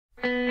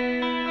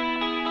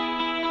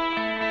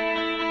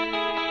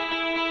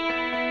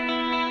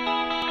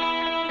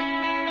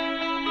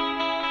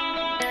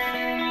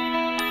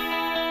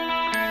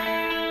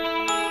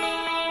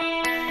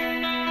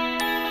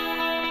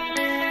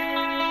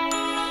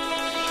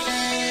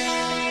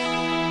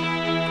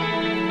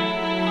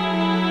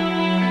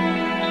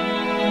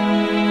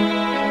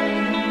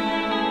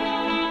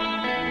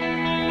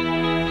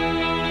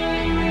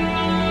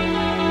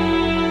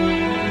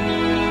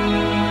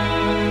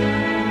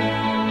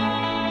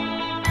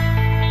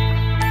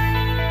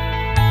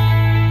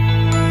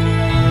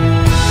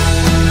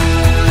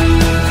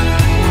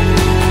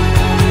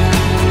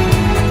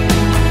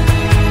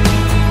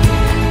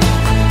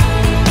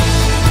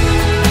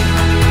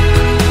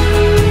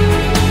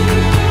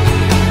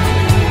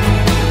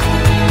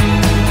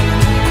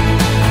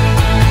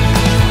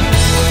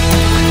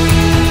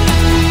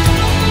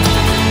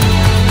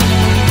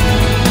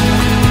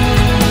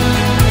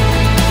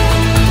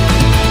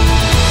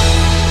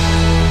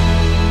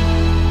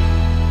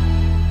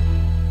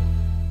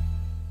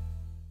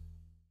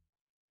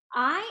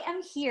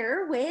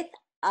here with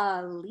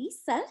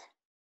Alyssa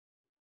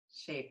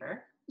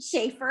Sheffar.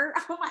 Sheffar.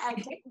 Oh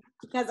my,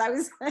 because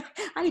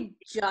I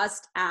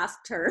just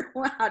asked her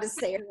how to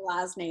say her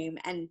last name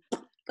and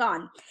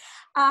gone.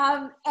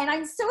 And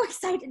I'm so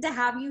excited to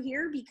have you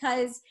here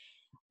because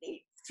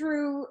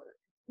through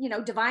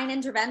divine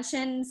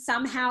intervention,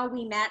 somehow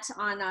we met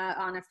on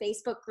a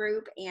Facebook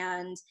group,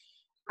 and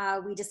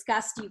we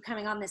discussed you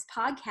coming on this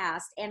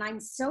podcast. And I'm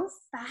so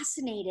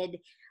fascinated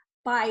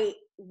by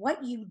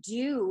what you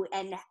do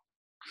and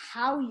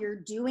how you're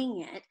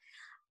doing it.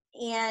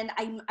 And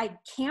I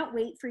can't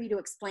wait for you to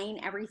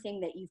explain everything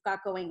that you've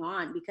got going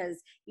on,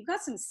 because you've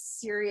got some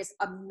serious,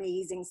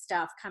 amazing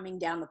stuff coming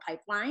down the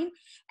pipeline.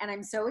 And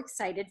I'm so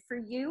excited for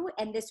you.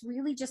 And this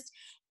really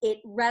it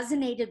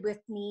resonated with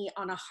me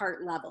on a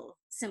heart level,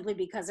 simply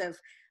because of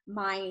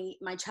my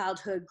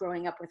childhood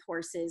growing up with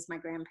horses. My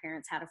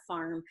grandparents had a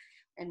farm,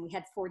 and we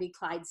had 40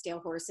 Clydesdale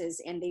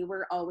horses, and they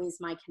were always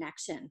my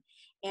connection.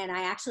 And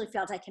I actually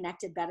felt I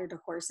connected better to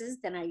horses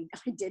than I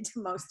did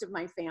to most of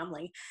my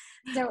family.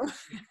 So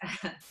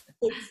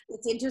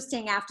it's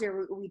interesting,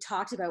 after we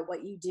talked about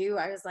what you do,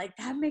 I was like,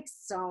 that makes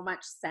so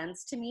much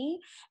sense to me,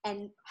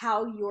 and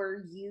how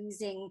you're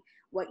using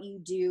what you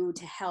do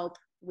to help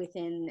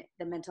within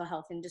the mental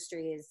health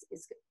industry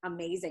is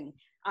amazing.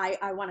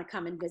 I want to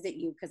come and visit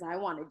you because I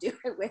want to do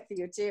it with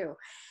you too.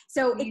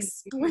 So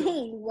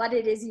explain what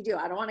it is you do.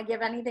 I don't want to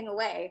give anything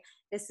away.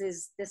 This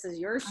is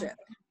your show.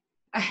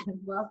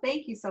 Well,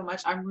 thank you so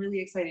much. I'm really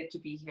excited to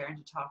be here and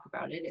to talk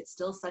about it. It's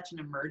still such an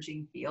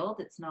emerging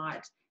field.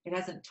 It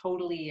hasn't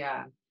totally,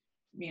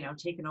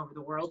 taken over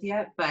the world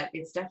yet, but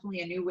it's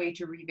definitely a new way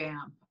to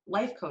revamp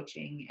life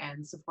coaching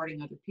and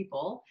supporting other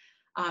people.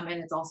 And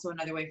it's also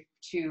another way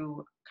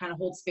to kind of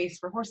hold space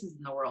for horses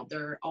in the world.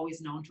 They're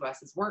always known to us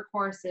as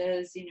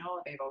workhorses.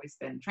 They've always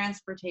been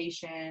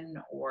transportation,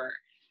 or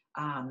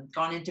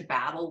gone into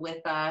battle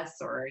with us,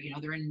 or,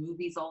 they're in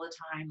movies all the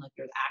time. Like,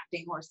 there's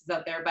acting horses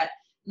out there, but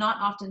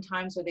not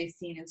oftentimes are they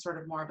seen in sort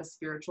of more of a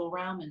spiritual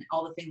realm, and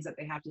all the things that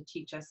they have to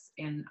teach us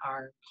in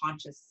our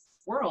conscious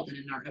world and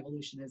in our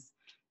evolution as,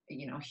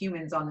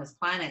 humans on this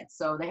planet.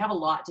 So they have a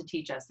lot to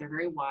teach us. They're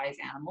very wise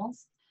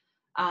animals.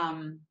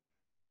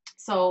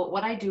 So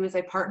what I do is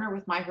I partner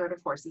with my herd of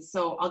horses.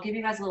 So I'll give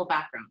you guys a little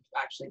background,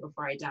 actually,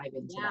 before I dive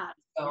into that.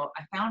 So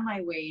I found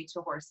my way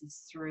to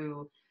horses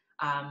through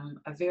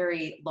a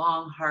very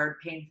long, hard,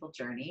 painful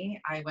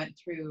journey. I went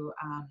through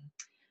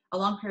a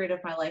long period of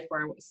my life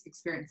where I was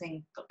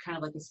experiencing kind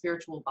of like a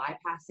spiritual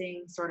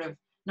bypassing, sort of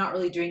not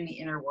really doing the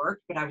inner work,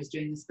 but I was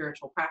doing the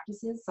spiritual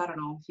practices. So I don't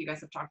know if you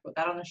guys have talked about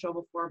that on the show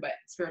before, but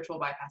spiritual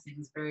bypassing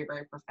is very,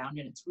 very profound.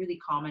 And it's really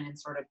common in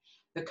sort of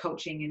the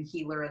coaching and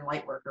healer and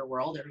light worker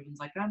world. Everyone's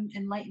like, I'm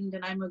enlightened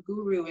and I'm a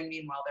guru. And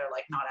meanwhile, they're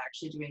like not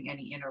actually doing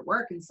any inner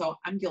work. And so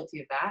I'm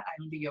guilty of that.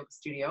 I owned a yoga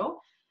studio,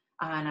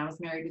 and I was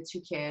married with 2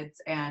 kids,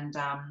 and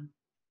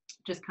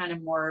just kind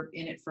of more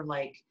in it for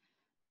like,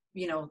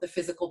 the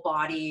physical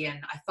body. And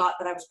I thought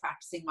that I was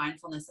practicing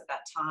mindfulness at that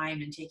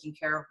time and taking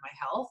care of my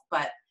health,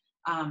 but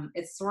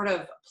it's sort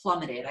of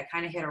plummeted. I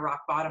kind of hit a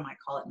rock bottom, I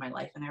call it, in my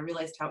life. And I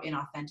realized how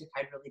inauthentic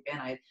I'd really been.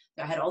 I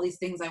had all these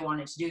things I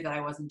wanted to do that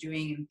I wasn't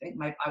doing.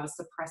 And I was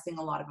suppressing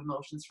a lot of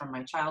emotions from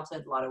my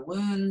childhood, a lot of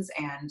wounds,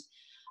 and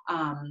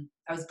I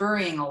was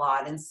burying a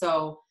lot. And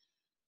so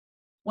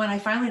when I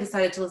finally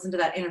decided to listen to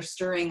that inner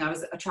stirring, I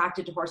was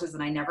attracted to horses,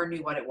 and I never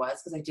knew what it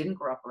was because I didn't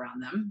grow up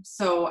around them.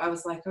 So I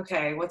was like,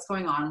 okay, what's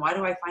going on? Why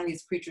do I find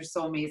these creatures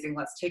so amazing?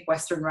 Let's take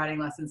Western riding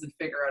lessons and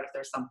figure out if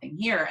there's something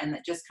here. And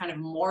that just kind of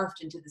morphed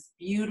into this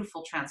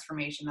beautiful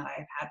transformation that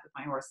I've had with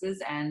my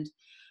horses. And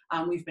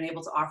we've been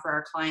able to offer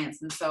our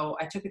clients. And so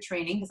I took a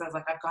training because I was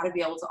like, I've got to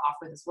be able to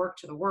offer this work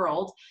to the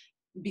world,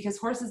 because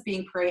horses,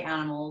 being prey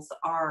animals,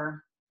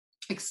 are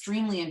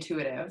extremely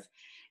intuitive.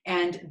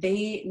 And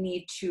they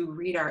need to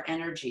read our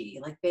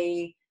energy. Like,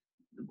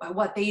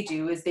 what they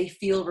do is they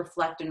feel,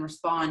 reflect, and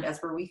respond as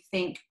where we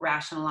think,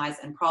 rationalize,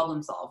 and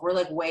problem solve. We're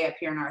like way up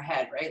here in our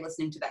head, right?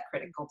 Listening to that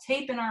critical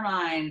tape in our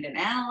mind and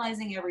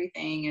analyzing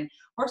everything. And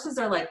horses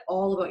are like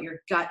all about your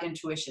gut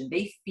intuition.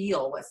 They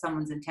feel what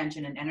someone's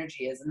intention and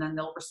energy is, and then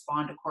they'll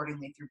respond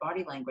accordingly through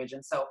body language.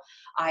 And so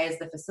I, as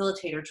the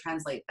facilitator,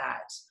 translate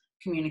that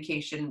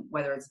communication,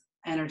 whether it's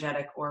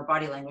energetic or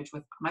body language,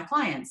 with my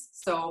clients.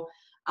 So,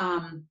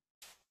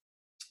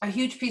 a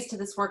huge piece to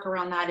this work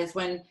around that is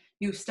when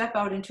you step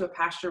out into a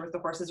pasture with the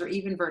horses, or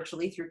even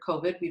virtually through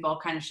COVID, we've all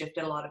kind of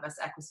shifted. A lot of us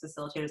Equus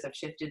facilitators have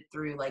shifted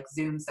through like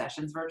Zoom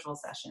sessions, virtual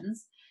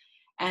sessions.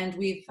 And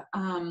we've,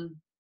 gone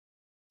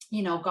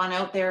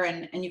out there,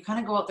 and you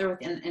kind of go out there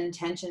with an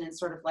intention, and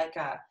sort of like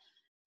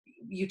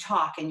you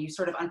talk and you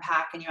sort of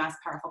unpack and you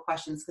ask powerful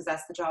questions, because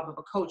that's the job of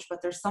a coach.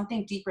 But there's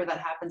something deeper that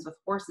happens with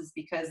horses,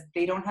 because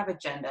they don't have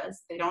agendas.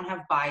 They don't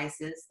have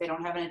biases. They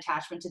don't have an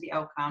attachment to the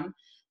outcome.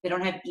 They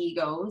don't have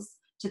egos.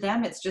 To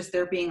them, it's just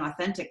they're being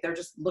authentic. They're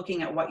just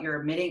looking at what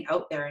you're emitting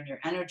out there in your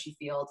energy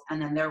field,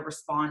 and then they're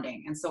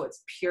responding. And so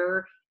it's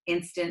pure,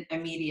 instant,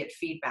 immediate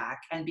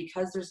feedback. And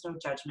because there's no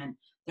judgment,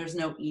 There's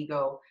no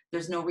ego.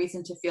 There's no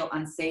reason to feel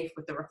unsafe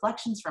with the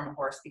reflections from a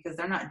horse because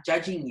they're not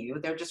judging you.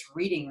 They're just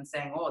reading and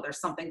saying, oh, there's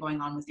something going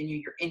on within you.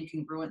 You're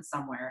incongruent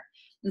somewhere.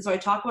 And so I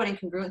talk about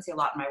incongruency a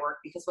lot in my work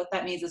because what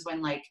that means is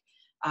when like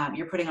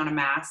you're putting on a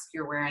mask,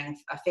 you're wearing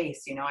a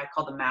face, you know, I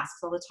call them masks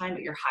all the time,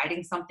 but you're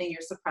hiding something,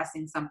 you're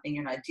suppressing something,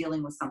 you're not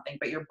dealing with something,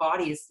 but your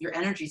body is, your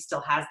energy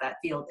still has that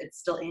field. It's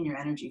still in your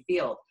energy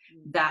field.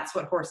 That's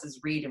what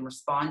horses read and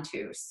respond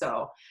to.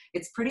 So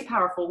it's pretty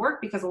powerful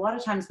work because a lot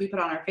of times we put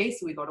on our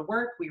face, we go to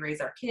work, we raise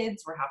our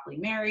kids, we're happily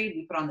married,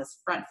 we put on this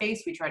front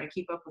face, we try to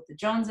keep up with the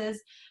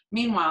Joneses.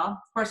 Meanwhile,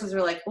 horses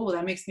are like, oh,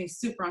 that makes me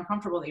super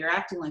uncomfortable that you're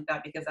acting like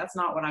that because that's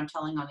not what I'm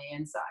telling on the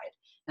inside.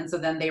 And so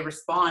then they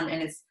respond,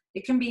 and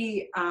it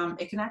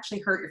can actually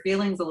hurt your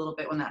feelings a little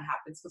bit when that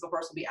happens because the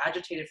horse will be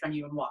agitated from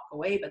you and walk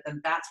away. But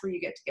then that's where you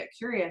get to get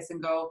curious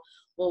and go,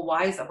 well,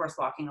 why is the horse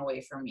walking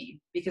away from me?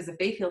 Because if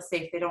they feel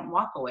safe, they don't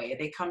walk away.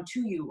 They come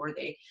to you,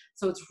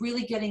 so it's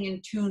really getting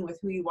in tune with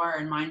who you are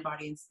in mind,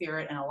 body, and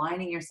spirit, and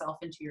aligning yourself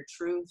into your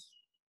truth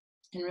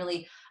and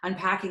really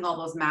unpacking all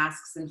those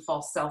masks and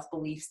false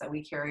self-beliefs that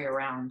we carry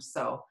around.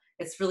 So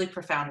it's really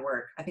profound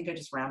work. I think I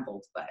just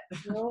rambled, but.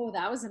 Oh,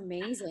 that was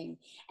amazing.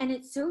 And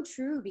it's so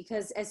true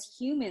because as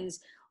humans,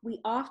 we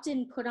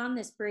often put on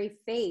this brave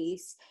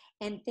face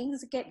and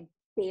things get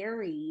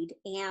buried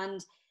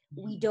and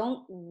we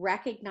don't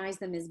recognize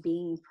them as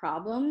being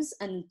problems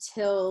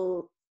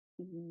until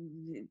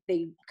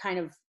they kind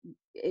of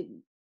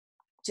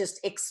just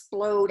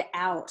explode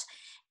out.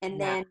 And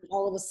then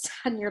all of a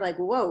sudden you're like,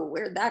 whoa,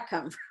 where'd that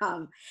come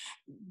from?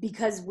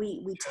 Because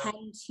we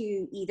tend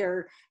to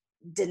either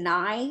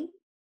deny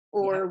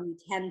or we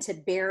tend to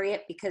bury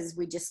it because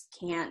we just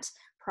can't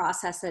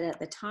process it at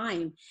the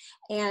time.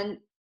 And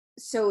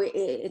so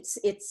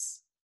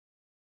it's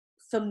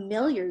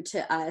familiar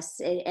to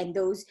us and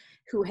those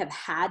who have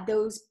had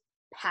those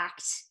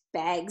packed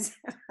bags,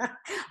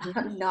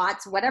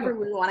 knots, whatever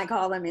we want to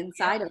call them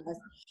inside of us.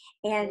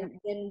 And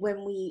then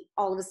when we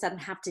all of a sudden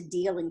have to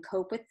deal and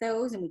cope with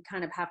those and we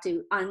kind of have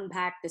to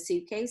unpack the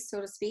suitcase,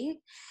 so to speak,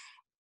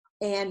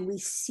 and we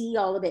see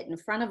all of it in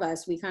front of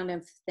us, we kind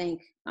of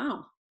think,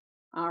 oh,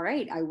 all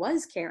right, I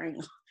was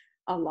carrying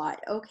a lot.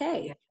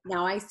 Okay,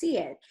 now I see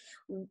it.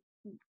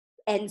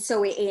 And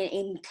so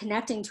in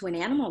connecting to an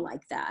animal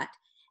like that,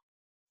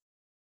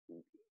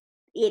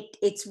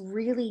 it's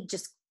really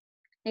just,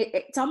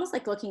 it's almost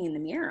like looking in the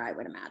mirror, I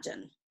would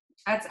imagine.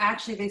 That's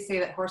actually, they say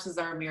that horses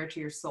are a mirror to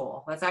your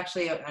soul. That's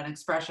actually an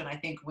expression. I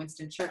think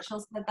Winston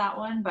Churchill said that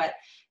one, but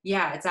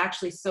yeah, it's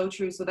actually so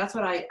true. So that's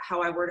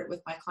how I word it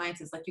with my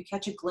clients is like you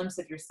catch a glimpse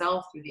of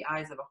yourself through the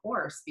eyes of a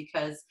horse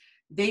because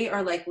they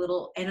are like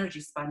little energy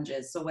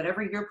sponges. So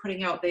whatever you're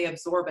putting out, they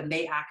absorb and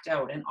they act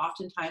out. And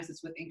oftentimes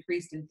it's with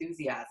increased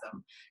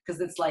enthusiasm because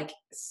it's like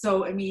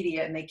so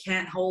immediate and they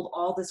can't hold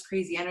all this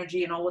crazy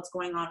energy and all what's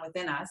going on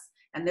within us.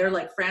 And they're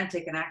like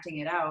frantic and acting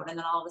it out. And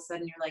then all of a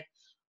sudden you're like,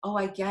 oh,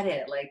 I get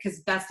it. Like,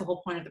 cause that's the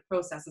whole point of the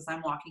process is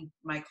I'm walking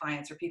my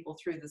clients or people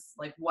through this,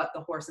 like what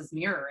the horse is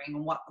mirroring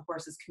and what the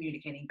horse is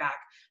communicating back,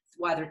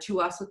 whether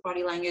to us with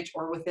body language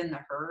or within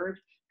the herd,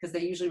 because they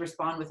usually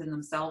respond within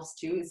themselves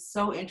too. It's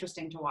so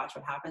interesting to watch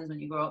what happens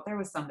when you go out there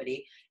with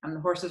somebody and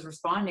the horse is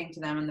responding to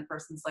them and the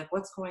person's like,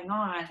 what's going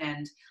on?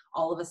 And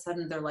all of a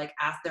sudden they're like,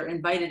 they're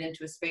invited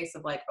into a space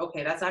of like,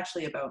 okay, that's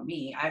actually about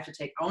me. I have to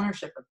take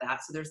ownership of that.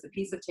 So there's the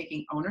piece of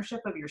taking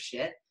ownership of your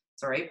shit.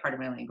 Sorry, pardon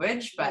my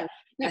language, but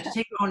you have to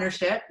take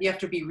ownership. You have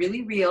to be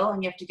really real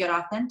and you have to get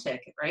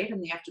authentic, right?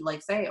 And you have to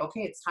like say,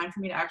 okay, it's time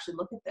for me to actually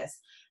look at this.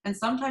 And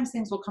sometimes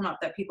things will come up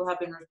that people have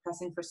been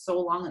repressing for so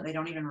long that they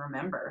don't even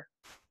remember.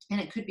 And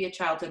it could be a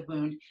childhood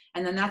wound.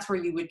 And then that's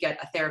where you would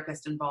get a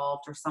therapist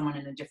involved or someone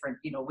in a different,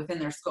 within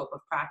their scope of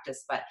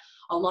practice. But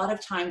a lot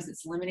of times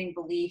it's limiting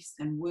beliefs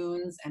and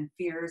wounds and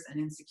fears and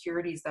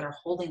insecurities that are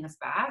holding us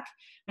back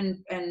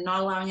and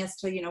not allowing us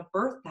to,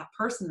 birth that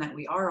person that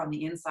we are on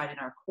the inside in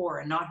our core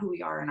and not who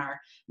we are in our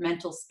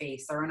mental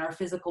space or in our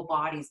physical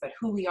bodies, but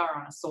who we are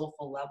on a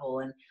soulful level.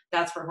 And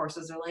that's where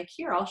horses are like,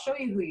 here, I'll show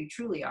you who you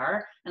truly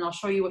are. And I'll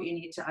show you what you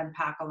need to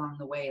unpack along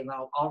the way. And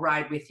I'll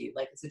ride with you.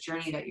 Like it's a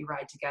journey that you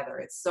ride together.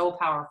 It's so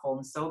powerful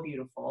and so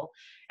beautiful.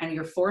 And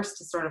you're forced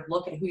to sort of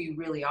look at who you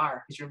really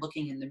are because you're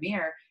looking in the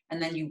mirror.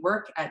 And then you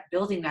work at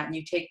building that and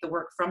you take the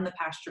work from the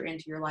pasture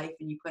into your life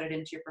and you put it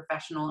into your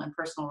professional and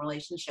personal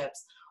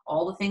relationships.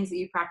 All the things that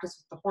you practice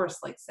with the horse,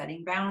 like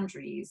setting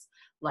boundaries,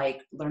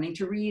 like learning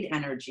to read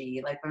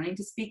energy, like learning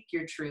to speak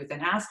your truth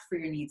and ask for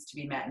your needs to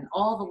be met. And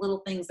all the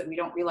little things that we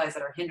don't realize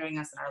that are hindering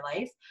us in our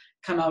life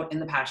come out in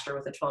the pasture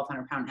with a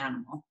 1,200-pound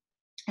animal.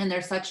 And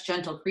they're such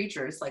gentle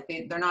creatures. Like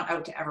they're not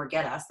out to ever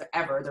get us.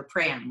 They're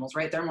prey animals,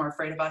 right? They're more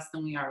afraid of us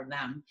than we are of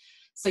them.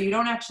 So you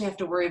don't actually have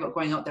to worry about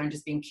going out there and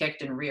just being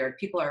kicked and reared.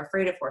 People are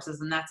afraid of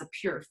horses, and that's a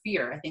pure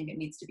fear. I think it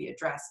needs to be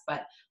addressed.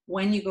 But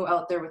when you go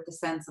out there with the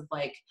sense of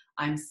like,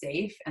 I'm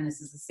safe and this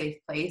is a safe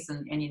place,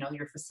 and you know,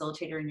 your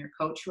facilitator and your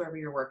coach, whoever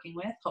you're working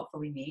with,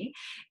 hopefully me,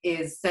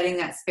 is setting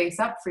that space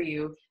up for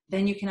you,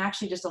 then you can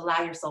actually just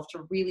allow yourself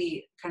to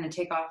really kind of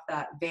take off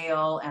that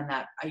veil, and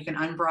that you can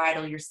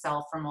unbridle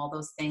yourself from all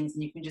those things,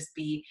 and you can just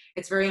be,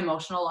 it's very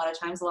emotional. A lot of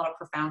times, a lot of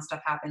profound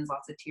stuff happens,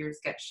 lots of tears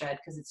get shed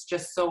because it's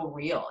just so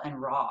real and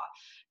raw.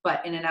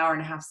 But in an hour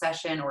and a half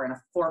session, or in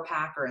a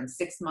 4-pack, or in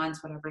 6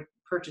 months, whatever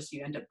purchase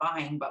you end up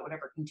buying, but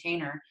whatever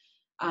container,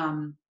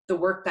 the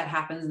work that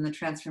happens and the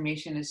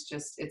transformation is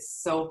just,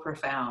 it's so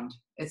profound.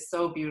 It's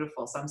so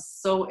beautiful. So I'm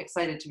so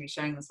excited to be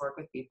sharing this work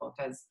with people,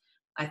 because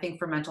I think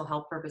for mental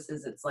health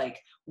purposes, it's like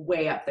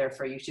way up there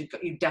for you.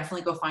 You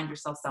definitely go find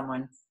yourself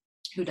someone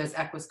who does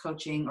equus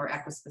coaching or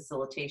equus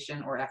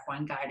facilitation or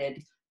equine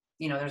guided.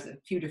 You know, there's a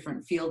few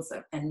different fields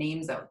and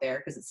names out there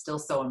because it's still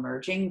so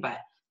emerging, but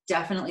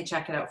definitely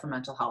check it out for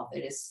mental health.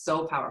 It is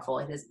so powerful.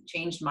 It has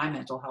changed my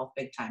mental health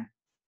big time.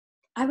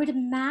 I would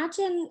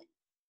imagine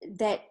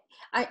that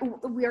let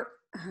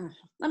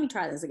me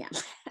try this again.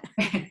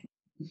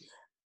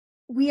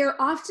 We are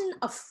often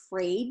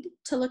afraid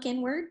to look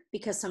inward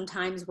because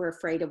sometimes we're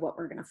afraid of what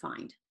we're going to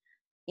find.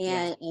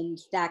 And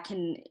that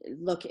can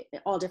look at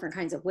all different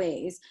kinds of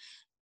ways.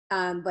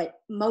 But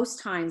most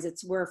times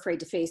we're afraid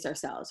to face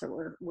ourselves,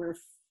 or we're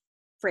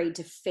afraid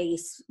to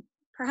face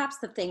perhaps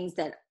the things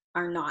that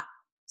are not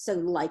so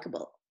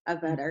likable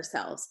about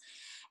ourselves.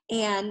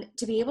 And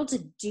to be able to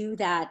do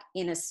that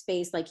in a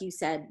space, like you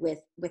said,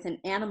 with an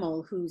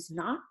animal who's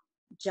not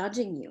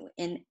judging you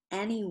in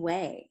any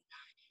way,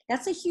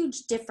 that's a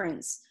huge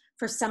difference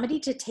for somebody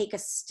to take a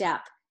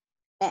step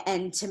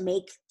and to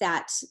make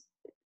that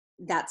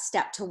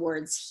step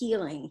towards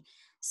healing.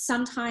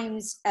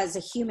 Sometimes as a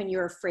human,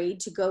 you're afraid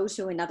to go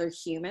to another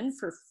human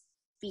for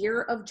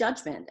fear of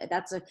judgment.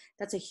 That's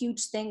a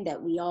huge thing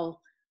that we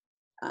all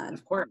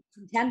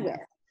contend with.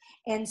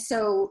 And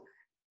so,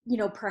 you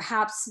know,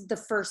 perhaps the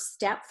first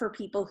step for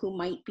people who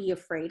might be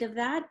afraid of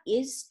that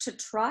is to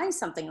try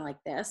something like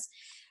this,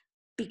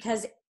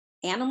 because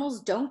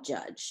animals don't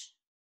judge.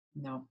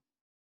 No,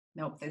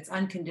 it's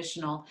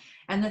unconditional.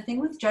 And the thing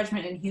with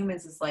judgment in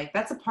humans is like,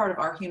 that's a part of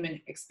our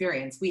human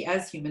experience. We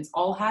as humans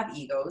all have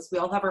egos. We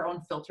all have our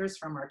own filters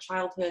from our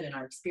childhood and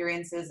our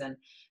experiences, and,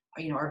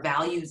 you know, our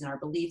values and our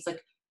beliefs.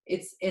 Like,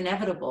 it's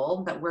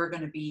inevitable that we're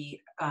going to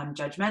be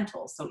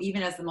judgmental. So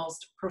even as the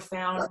most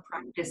profound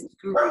practiced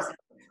gurus and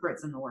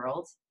experts in the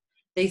world,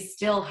 they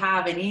still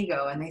have an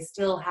ego, and they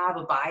still have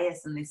a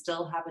bias, and they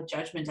still have a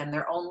judgment and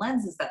their own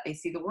lenses that they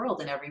see the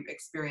world and every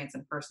experience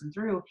and person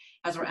through.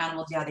 As we're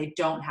animals, they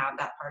don't have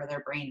that part of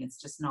their brain. It's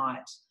just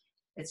not,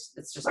 it's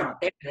just not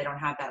there. They don't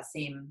have that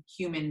same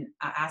human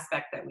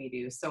aspect that we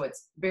do. So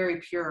it's very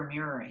pure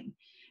mirroring.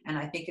 And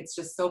I think it's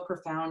just so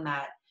profound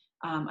that,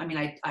 I mean,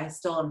 I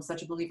still am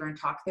such a believer in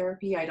talk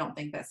therapy. I don't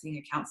think that seeing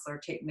a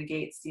counselor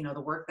negates, you know, the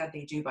work that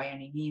they do by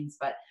any means,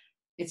 but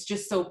it's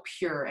just so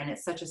pure, and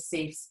it's such a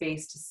safe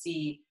space to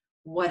see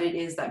what it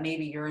is that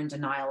maybe you're in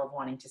denial of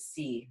wanting to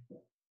see.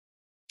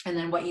 And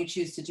then what you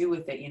choose to do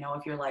with it, you know,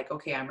 if you're like,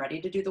 okay, I'm ready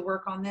to do the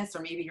work on this,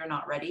 or maybe you're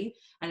not ready,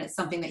 and it's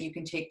something that you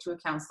can take to a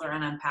counselor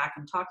and unpack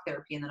and talk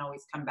therapy and then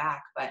always come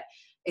back. But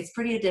it's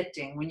pretty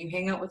addicting when you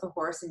hang out with a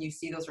horse and you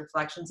see those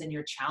reflections and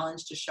you're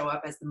challenged to show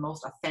up as the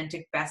most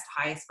authentic, best,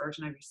 highest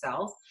version of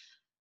yourself.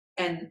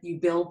 And you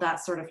build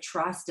that sort of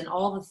trust, and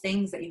all the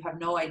things that you have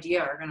no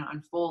idea are going to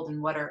unfold, and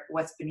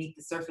what's beneath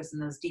the surface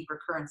and those deeper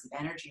currents of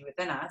energy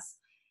within us.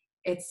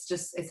 It's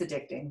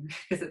addicting,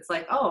 because it's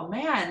like, oh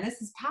man,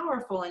 this is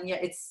powerful, and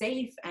yet it's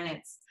safe and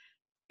it's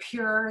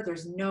pure.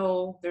 There's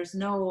no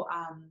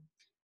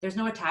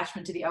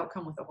attachment to the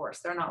outcome with the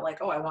horse. They're not like,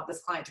 oh, I want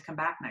this client to come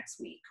back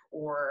next week,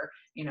 or,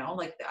 you know,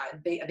 like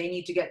they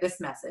need to get this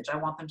message, I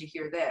want them to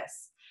hear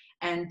this.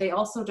 And they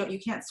also you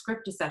can't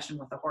script a session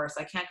with a horse.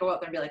 I can't go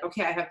out there and be like,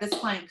 okay, I have this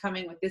client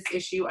coming with this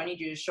issue, I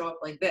need you to show up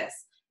like this.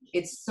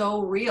 It's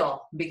so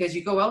real, because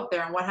you go out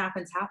there and what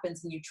happens,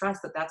 and you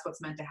trust that that's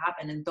what's meant to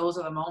happen. And those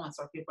are the moments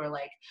where people are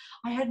like,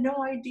 I had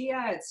no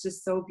idea. It's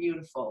just so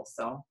beautiful.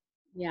 So,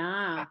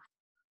 yeah.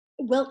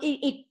 Well,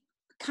 it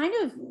kind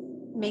of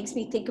makes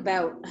me think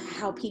about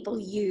how people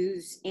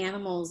use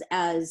animals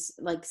as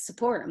like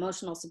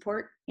emotional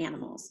support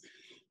animals,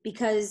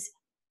 because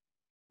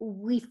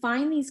we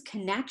find these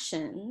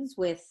connections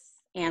with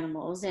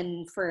animals,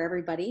 and for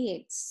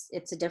everybody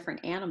it's a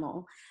different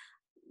animal,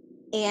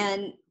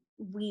 and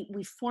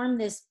we form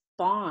this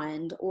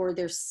bond, or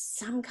there's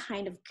some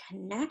kind of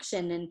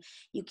connection, and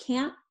you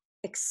can't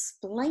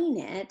explain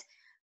it,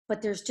 but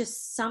there's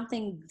just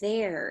something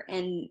there.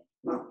 And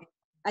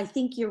I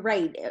think you're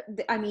right.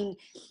 I mean,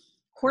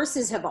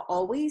 horses have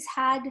always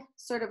had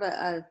sort of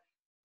a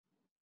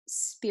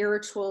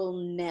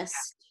spiritualness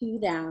to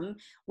them,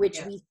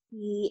 which we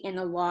see in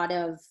a lot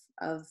of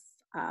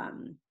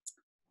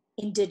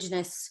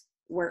indigenous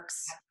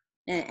works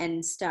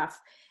and stuff,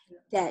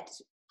 that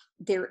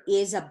there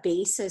is a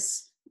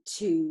basis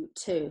to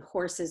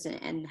horses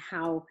and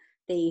how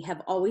they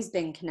have always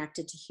been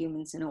connected to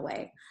humans in a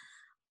way.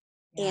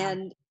 Yeah.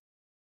 And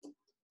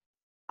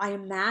I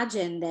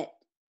imagine that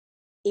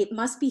it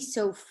must be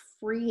so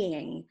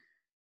freeing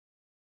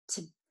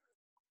to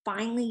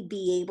finally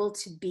be able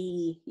to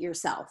be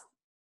yourself.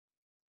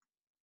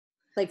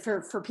 Like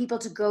for people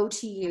to go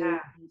to you Yeah.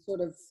 and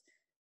sort of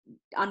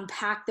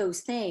unpack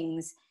those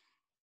things,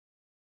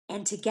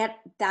 and to get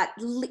that,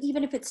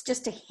 even if it's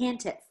just a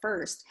hint at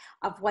first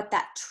of what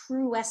that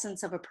true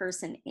essence of a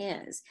person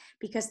is,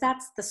 because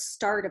that's the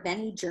start of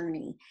any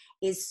journey,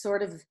 is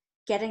sort of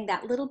getting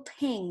that little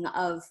ping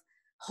of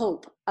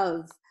hope,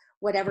 of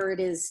whatever it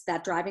is,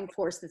 that driving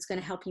force that's going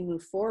to help you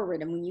move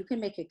forward. And when you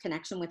can make a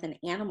connection with an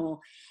animal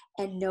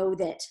and know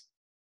that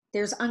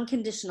there's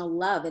unconditional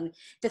love. And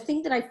the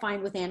thing that I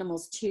find with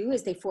animals too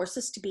is they force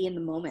us to be in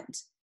the moment.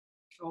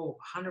 Oh,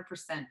 100%.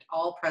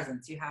 All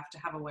presence. You have to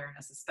have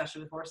awareness,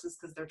 especially with horses,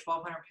 because they're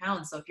 1,200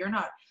 pounds. So if you're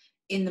not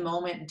in the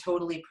moment and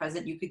totally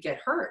present, you could get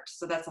hurt.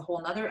 So that's a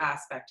whole nother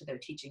aspect to their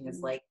teaching,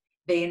 is like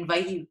they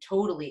invite you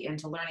totally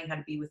into learning how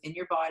to be within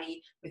your body,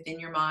 within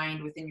your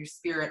mind, within your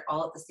spirit,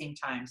 all at the same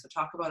time. So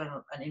talk about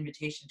an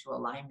invitation to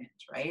alignment,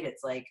 right?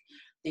 It's like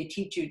they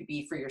teach you to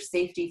be for your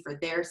safety, for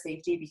their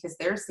safety, because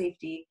their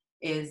safety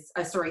is,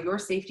 your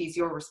safety is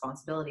your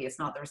responsibility. It's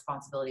not the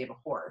responsibility of a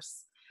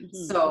horse.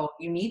 Mm-hmm. So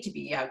you need to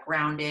be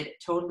grounded,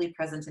 totally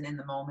present and in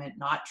the moment,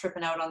 not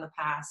tripping out on the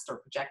past or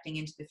projecting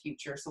into the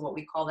future. So what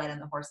we call that in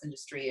the horse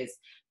industry is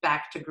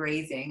back to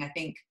grazing. I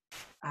think,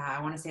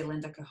 I want to say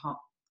Linda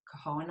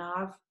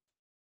Kahoanov,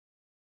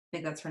 I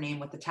think that's her name,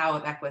 with the Tao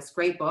of Equus,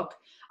 great book.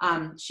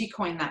 She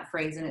coined that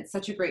phrase, and it's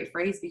such a great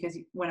phrase because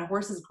when a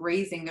horse is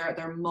grazing, they're at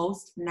their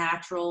most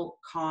natural,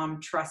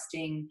 calm,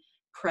 trusting,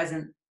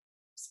 present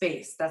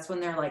space. That's when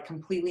they're like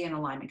completely in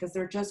alignment, because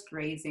they're just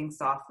grazing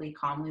softly,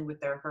 calmly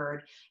with their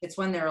herd. It's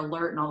when they're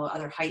alert, and all the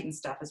other heightened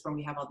stuff is when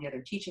we have all the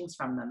other teachings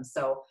from them.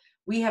 So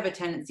we have a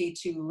tendency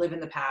to live in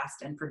the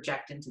past and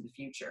project into the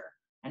future.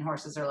 And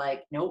horses are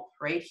like, nope,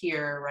 right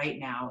here, right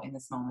now, in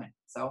this moment.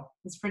 So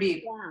it's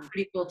pretty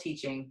cool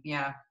teaching.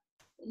 Yeah.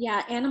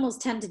 Yeah, animals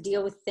tend to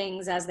deal with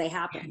things as they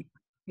happen,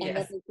 and then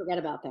Yes, they forget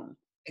about them.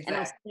 And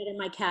I see exactly. it in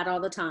my cat all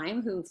the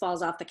time, who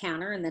falls off the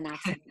counter and then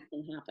acts like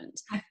nothing happened.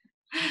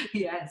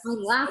 Yes.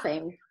 I'm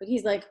laughing, but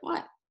he's like,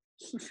 "What?"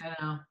 I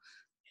know.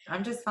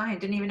 I'm just fine.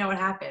 Didn't even know what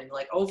happened.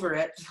 Like, over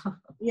it.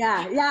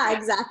 Yeah,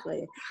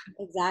 exactly,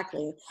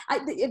 exactly.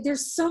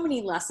 There's so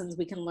many lessons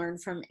we can learn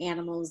from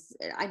animals.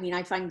 I mean,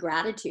 I find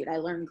gratitude. I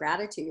learn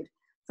gratitude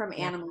from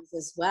Yeah. animals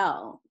as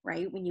well,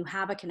 right? When you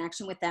have a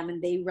connection with them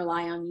and they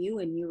rely on you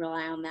and you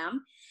rely on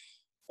them,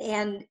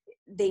 and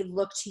they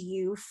look to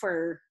you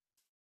for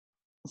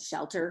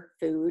shelter,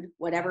 food,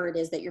 whatever it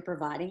is that you're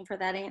providing for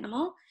that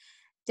animal.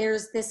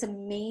 There's this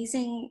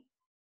amazing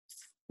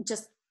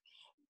just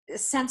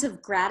sense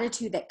of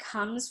gratitude that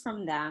comes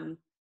from them,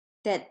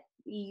 that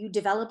you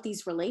develop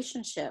these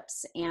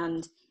relationships,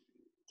 and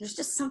there's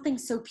just something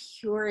so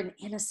pure and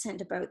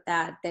innocent about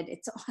that, that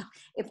it's,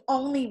 if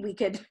only we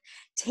could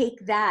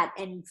take that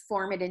and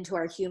form it into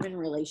our human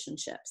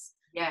relationships.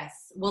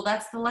 Yes. Well,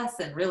 that's the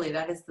lesson, really.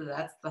 That's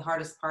the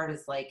hardest part,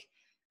 is like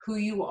who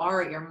you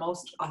are at your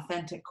most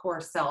authentic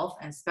core self,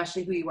 and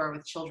especially who you are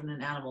with children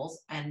and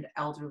animals and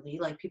elderly,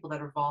 like people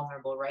that are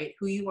vulnerable, right?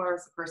 Who you are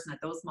as a person at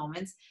those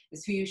moments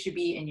is who you should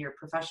be in your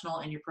professional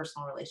and your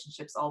personal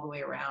relationships all the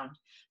way around.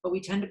 But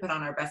we tend to put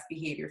on our best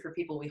behavior for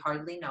people we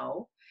hardly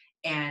know.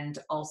 And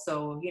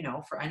also,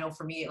 I know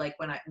for me, like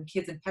when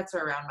kids and pets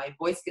are around, my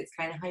voice gets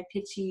kind of high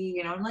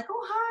pitchy, I'm like,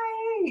 oh,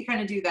 hi, you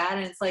kind of do that.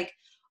 And it's like,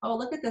 oh,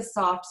 look at this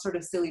soft, sort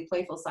of silly,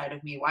 playful side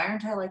of me. Why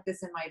aren't I like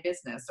this in my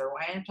business? Or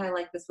why aren't I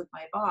like this with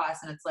my boss?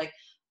 And it's like,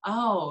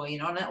 oh,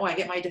 and I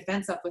get my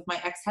defense up with my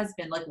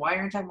ex-husband. Like, why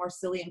aren't I more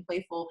silly and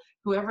playful?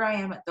 Whoever I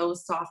am at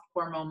those soft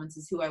core moments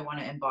is who I want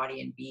to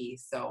embody and be.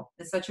 So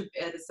it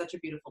is such a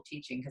beautiful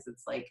teaching, because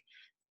it's like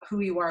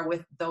who you are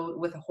with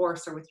a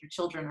horse or with your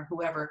children or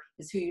whoever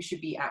is who you should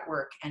be at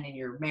work and in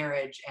your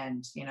marriage.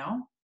 And,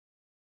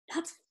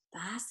 That's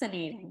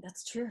fascinating.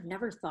 That's true. I've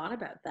never thought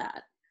about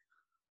that.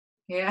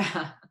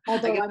 yeah. I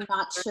Although guess I'm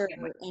not sure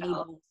I'm myself.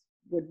 anybody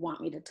would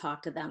want me to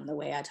talk to them the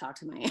way I talk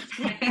to my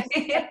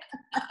animals.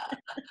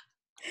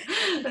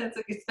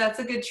 That's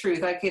a good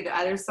truth.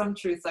 There's some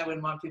truths I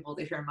wouldn't want people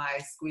to hear my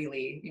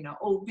squealy,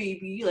 oh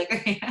baby, like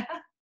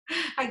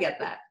I get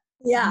that.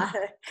 Yeah.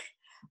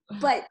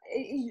 But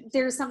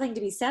there's something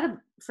to be said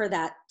for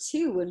that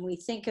too. When we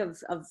think of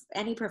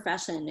any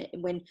profession,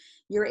 when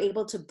you're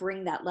able to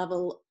bring that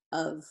level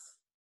of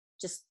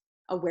just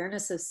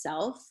awareness of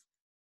self,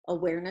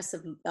 awareness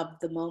of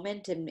the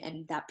moment,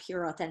 and that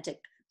pure, authentic,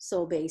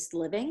 soul-based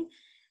living,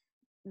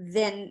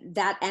 then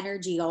that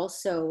energy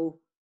also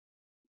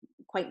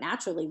quite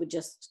naturally would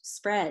just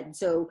spread.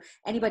 So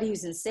anybody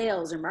who's in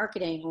sales or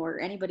marketing, or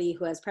anybody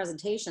who has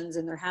presentations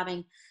and they're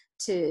having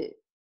to,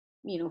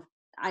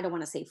 I don't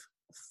want to say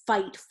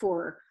fight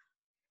for,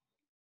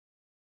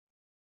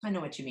 I know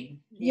what you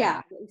mean.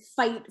 Yeah.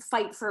 yeah,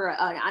 fight for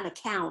an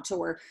account,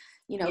 or,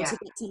 Yeah. to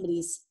get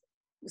somebody's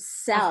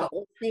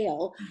Hustle.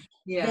 sale,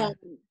 Yeah.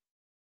 then,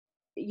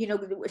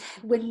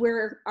 when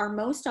we're our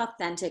most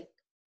authentic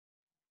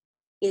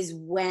is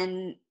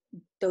when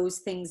those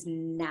things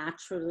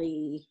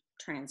naturally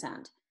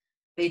transcend.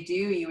 They do.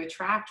 You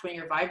attract, when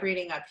you're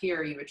vibrating up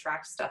here, you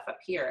attract stuff up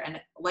here. And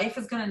life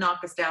is going to knock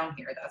us down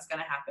here. That's going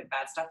to happen.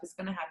 Bad stuff is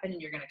going to happen,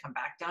 and you're going to come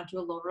back down to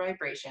a lower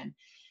vibration.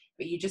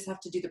 But you just have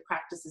to do the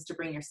practices to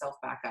bring yourself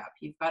back up.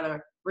 You've got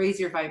to raise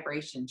your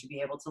vibration to be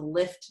able to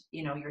lift,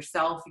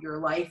 yourself, your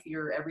life,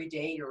 your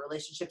everyday, your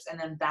relationships. And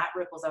then that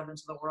ripples out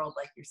into the world,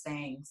 like you're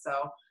saying.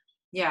 So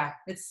yeah,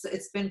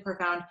 it's been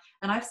profound.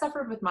 And I've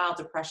suffered with mild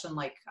depression.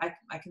 Like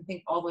I can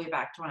think all the way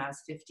back to when I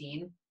was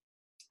 15.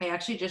 I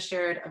actually just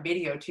shared a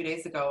video 2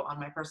 days ago on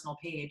my personal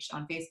page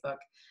on Facebook,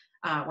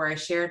 where I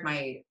shared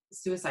my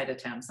suicide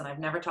attempts, and I've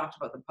never talked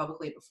about them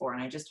publicly before.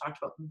 And I just talked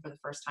about them for the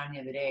first time the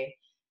other day.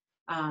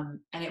 And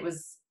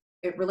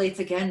it relates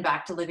again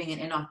back to living an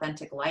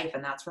inauthentic life.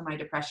 And that's where my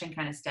depression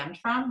kind of stemmed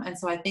from. And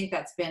so I think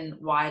that's been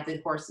why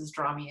the horses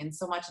draw me in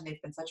so much. And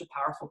they've been such a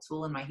powerful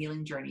tool in my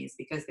healing journeys,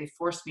 because they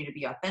forced me to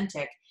be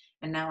authentic.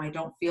 And now I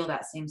don't feel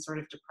that same sort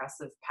of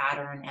depressive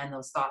pattern and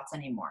those thoughts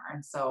anymore.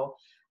 And so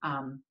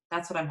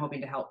that's what I'm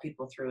hoping to help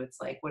people through. It's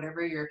like,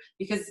 whatever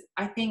because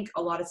I think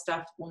a lot of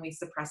stuff, when we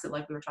suppress it,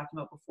 like we were talking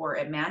about before,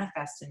 it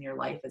manifests in your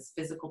life as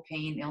physical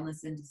pain,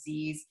 illness and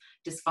disease,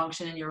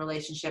 dysfunction in your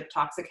relationship,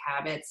 toxic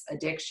habits,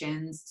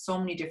 addictions, so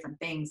many different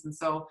things. And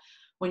so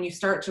when you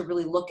start to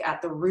really look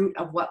at the root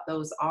of what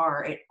those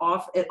are, it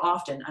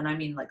often, and I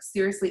mean like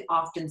seriously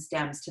often,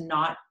 stems to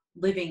not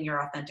living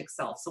your authentic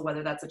self. So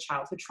whether that's a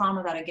childhood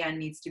trauma that again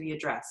needs to be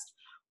addressed,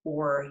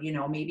 or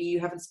maybe you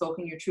haven't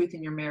spoken your truth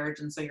in your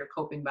marriage, and so you're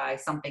coping by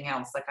something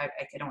else. Like I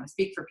don't want to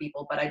speak for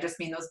people, but I just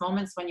mean those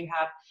moments when you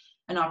have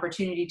an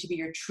opportunity to be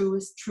your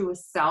truest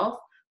self.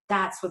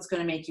 That's what's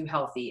going to make you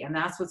healthy, and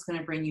that's what's going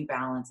to bring you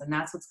balance, and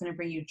that's what's going to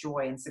bring you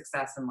joy and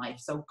success in life.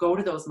 So go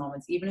to those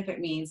moments, even if it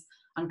means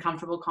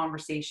uncomfortable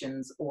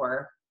conversations,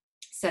 or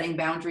setting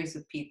boundaries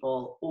with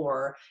people,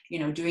 or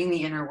doing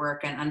the inner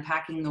work and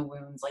unpacking the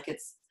wounds. Like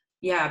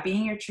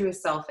being your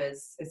truest self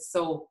is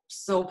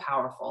so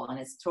powerful, and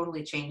it's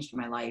totally changed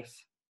my life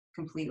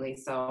completely.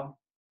 So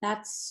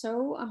that's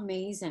so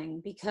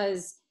amazing,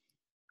 because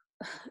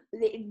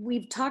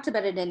we've talked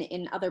about it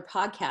in other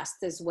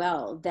podcasts as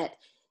well, that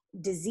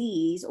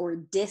disease or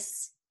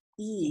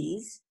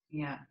dis-ease,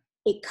 yeah,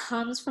 it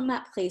comes from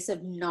that place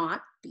of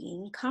not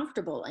being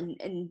comfortable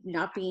and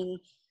not being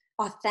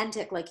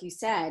authentic, like you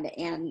said.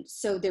 And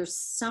so there's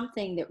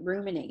something that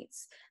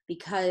ruminates,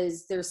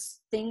 because there's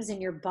things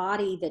in your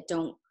body that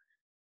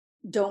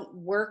don't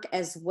work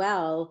as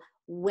well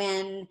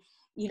when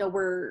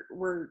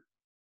we're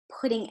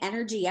putting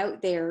energy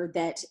out there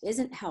that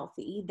isn't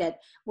healthy, that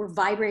we're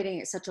vibrating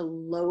at such a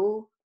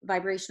low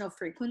vibrational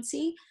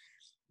frequency,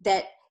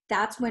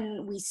 that's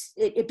when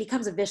it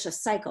becomes a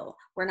vicious cycle.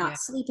 We're not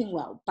sleeping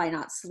well. By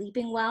not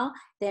sleeping well,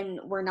 then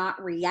we're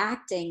not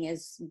reacting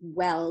as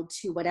well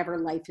to whatever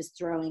life is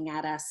throwing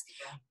at us.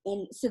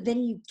 And so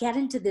then you get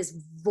into this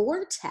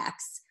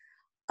vortex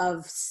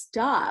of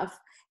stuff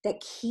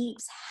that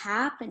keeps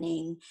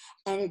happening,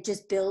 and it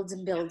just builds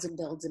and builds and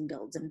builds and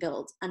builds and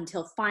builds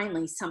until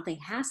finally something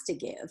has to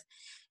give.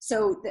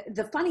 So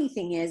the funny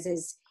thing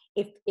is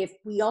if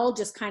we all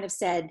just kind of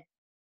said,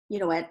 you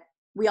know what,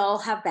 we all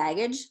have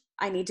baggage,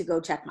 I need to go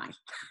check mine.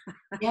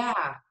 Yeah.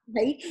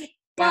 Right? Yeah.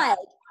 But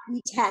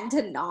we tend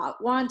to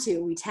not want to.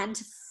 We tend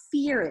to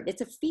fear it.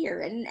 It's a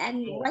fear,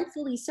 and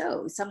rightfully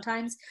so.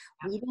 Sometimes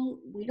we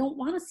don't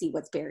want to see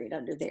what's buried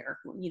under there.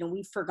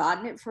 We've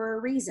forgotten it for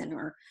a reason,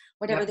 or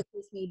whatever the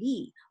case may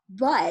be.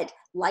 But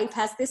life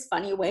has this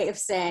funny way of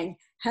saying,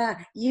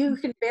 you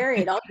can bury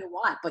it all you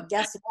want, but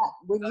guess what?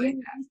 When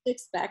you least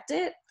expect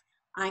it,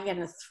 I'm going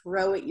to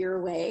throw it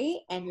your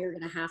way, and you're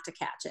going to have to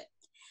catch it.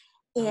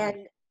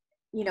 And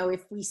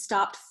if we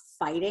stopped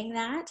fighting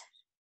that,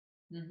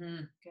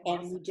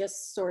 and we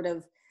just sort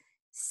of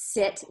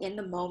sit in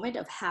the moment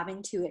of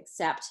having to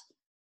accept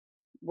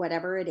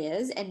whatever it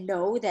is, and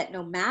know that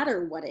no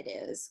matter what it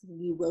is,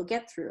 we will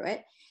get through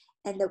it,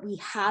 and that we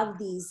have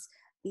these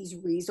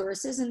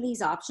resources and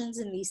these options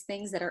and these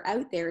things that are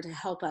out there to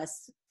help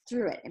us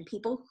through it, and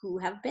people who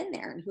have been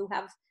there and who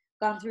have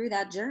gone through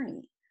that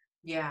journey.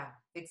 Yeah,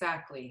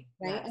 exactly.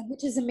 Right. Yes. And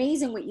which is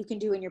amazing what you can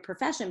do in your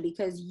profession,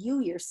 because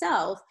you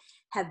yourself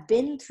have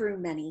been through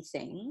many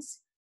things.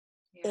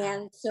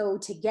 And so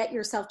to get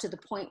yourself to the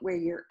point where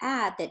you're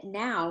at, that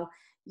now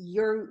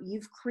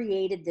you've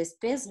created this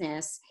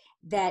business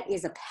that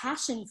is a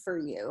passion for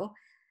you,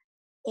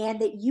 and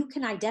that you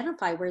can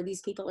identify where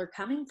these people are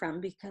coming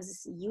from,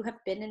 because you have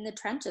been in the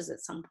trenches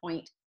at some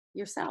point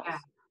yourself.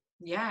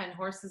 Yeah, and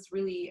horses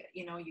really,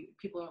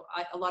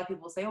 a lot of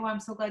people say, "Oh,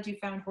 I'm so glad you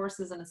found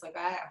horses," and it's like,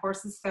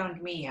 horses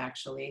found me.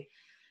 Actually,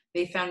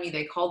 they found me.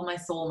 They called my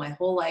soul my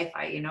whole life.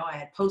 I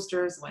had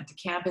posters, went to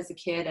camp as a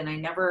kid, and I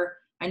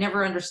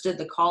never understood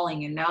the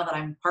calling. And now that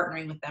I'm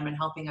partnering with them and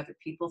helping other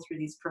people through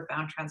these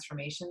profound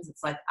transformations,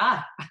 it's like,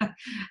 I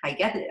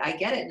get it. I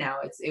get it now.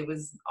 It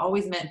was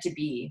always meant to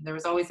be. There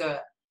was always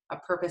a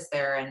purpose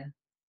there, and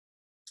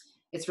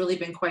it's really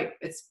been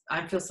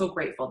I feel so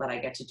grateful that I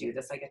get to do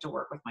this. I get to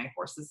work with my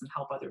horses and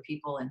help other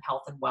people in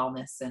health and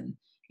wellness, and,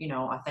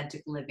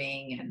 authentic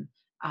living.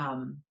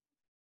 And,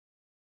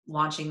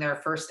 launching their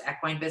first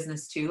equine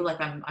business too. Like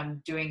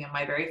I'm doing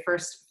my very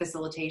first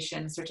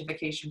facilitation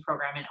certification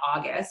program in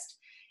August,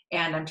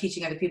 and I'm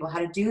teaching other people how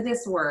to do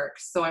this work.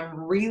 So I'm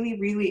really,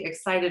 really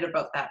excited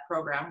about that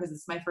program because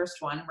it's my first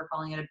one. We're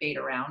calling it a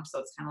beta round. So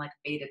it's kind of like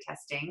beta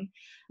testing.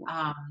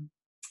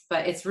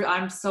 But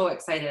I'm so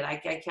excited. I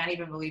can't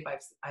even believe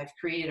I've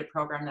created a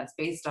program that's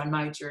based on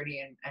my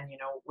journey and, you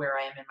know, where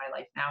I am in my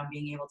life now and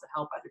being able to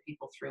help other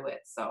people through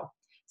it.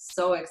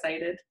 So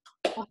excited.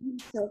 I'm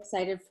so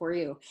excited for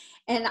you.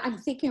 And I'm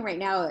thinking right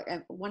now,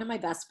 one of my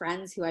best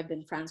friends who I've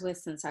been friends with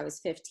since I was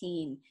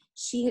 15,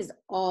 she has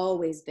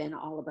always been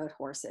all about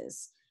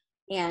horses.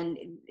 And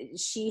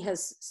she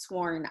has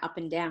sworn up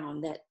and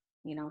down that,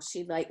 you know,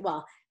 she like,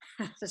 well,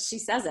 she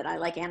says it, I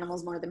like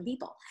animals more than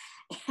people.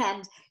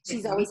 And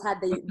she's always had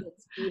this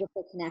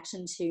beautiful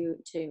connection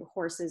to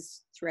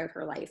horses throughout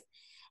her life.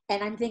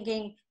 And I'm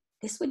thinking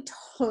this would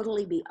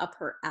totally be up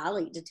her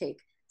alley to take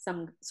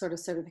some sort of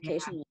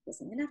certification. Yeah.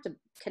 I'm gonna have to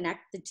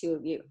connect the two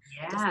of you.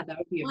 Yeah, that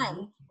would be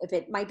one, if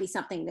it might be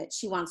something that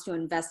she wants to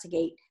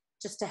investigate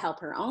just to help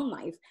her own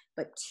life,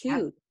 but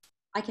two,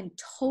 I can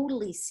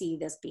totally see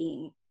this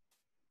being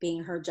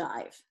her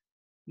jive.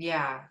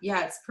 Yeah,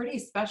 it's pretty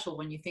special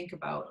when you think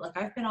about, like,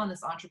 I've been on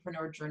this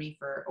entrepreneur journey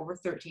for over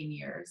 13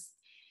 years,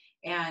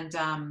 and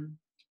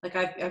like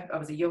I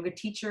was a yoga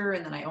teacher,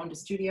 and then I owned a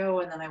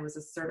studio, and then I was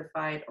a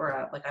certified,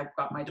 like I've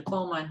got my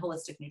diploma in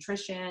holistic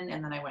nutrition,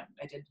 and then I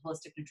did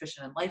holistic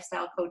nutrition and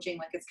lifestyle coaching.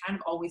 Like, it's kind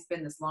of always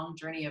been this long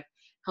journey of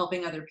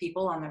helping other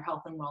people on their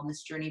health and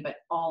wellness journey, but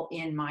all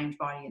in mind,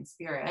 body, and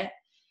spirit.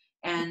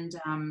 And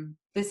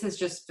this has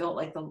just felt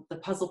like the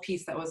puzzle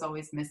piece that was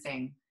always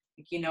missing.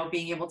 You know,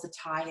 being able to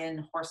tie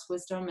in horse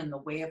wisdom and the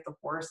way of the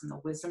horse and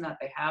the wisdom that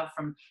they have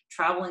from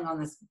traveling on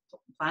this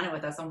planet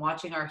with us and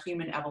watching our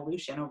human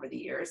evolution over the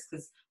years,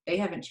 because they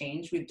haven't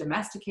changed. We've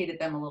domesticated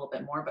them a little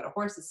bit more, but a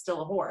horse is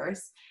still a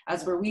horse,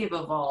 as where we have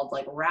evolved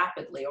like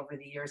rapidly over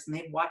the years, and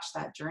they've watched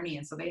that journey.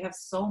 And so they have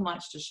so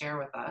much to share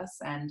with us.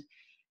 And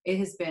it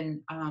has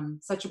been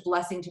such a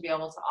blessing to be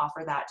able to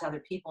offer that to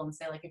other people and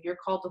say, like, if you're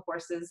called to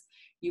horses,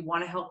 you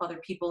want to help other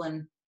people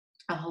in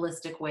a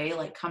holistic way,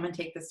 like, come and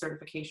take this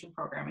certification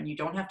program. And you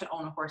don't have to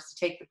own a horse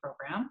to take the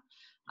program.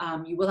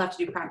 You will have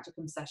to do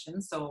practicum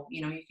sessions. So,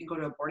 you know, you can go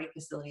to a boarding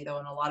facility though.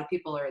 And a lot of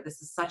people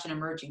this is such an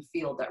emerging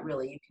field that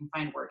really you can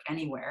find work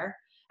anywhere.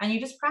 And you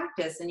just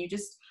practice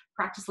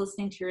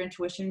listening to your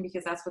intuition,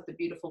 because that's what the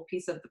beautiful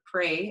piece of the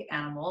prey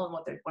animal and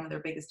what one of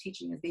their biggest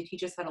teaching is. They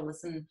teach us how to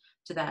listen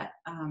to that,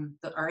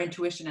 our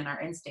intuition and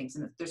our instincts.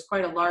 And there's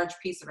quite a large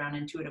piece around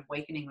intuitive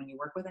awakening when you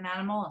work with an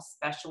animal,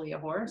 especially a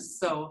horse.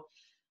 So,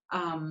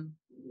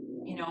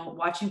 you know,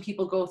 watching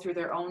people go through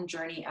their own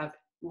journey of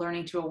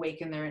learning to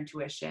awaken their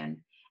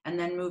intuition, and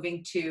then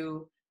moving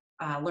to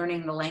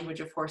learning the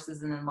language of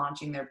horses, and then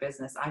launching their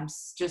business. I'm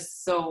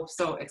just so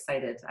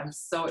excited. I'm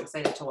so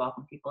excited to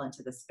welcome people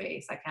into this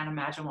space. I can't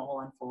imagine what will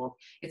unfold.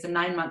 It's a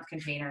 9-month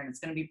container, and it's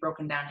going to be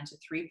broken down into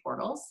 3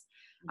 portals.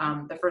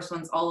 The first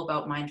one's all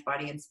about mind,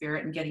 body, and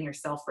spirit, and getting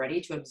yourself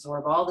ready to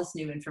absorb all this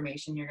new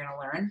information you're going to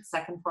learn.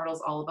 Second portal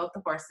is all about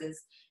the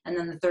horses. And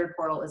then the third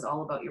portal is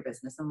all about your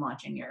business and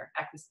launching your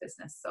Equus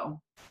business. So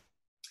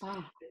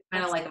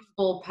kind of like a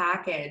full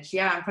package.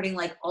 Yeah, I'm putting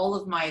like all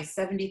of my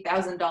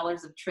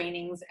 $70,000 of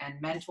trainings and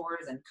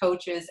mentors and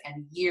coaches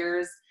and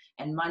years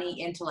and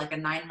money into like a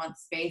 9-month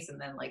space, and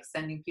then like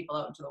sending people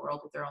out into the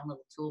world with their own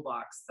little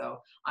toolbox. So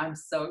I'm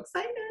so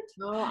excited.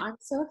 Oh, I'm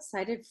so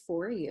excited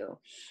for you.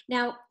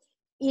 Now,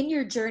 in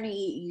your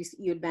journey,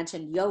 you had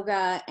mentioned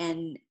yoga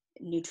and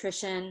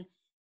nutrition.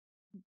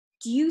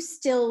 Do you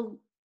still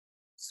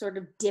sort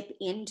of dip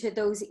into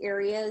those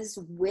areas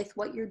with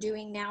what you're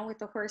doing now with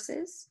the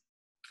horses?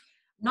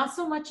 Not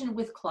so much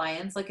with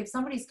clients. Like, if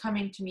somebody's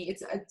coming to me,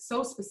 it's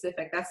so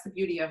specific. That's the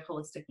beauty of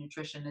holistic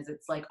nutrition, is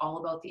it's like all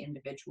about the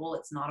individual.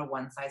 It's not a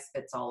one size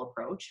fits all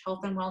approach,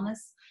 health and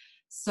wellness.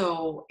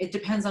 So it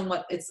depends on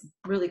it's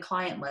really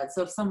client led.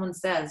 So if someone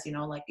says, you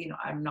know, like, you know,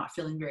 I'm not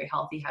feeling very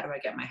healthy, how do I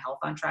get my health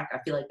on track? I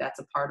feel like that's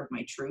a part of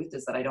my truth,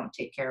 is that I don't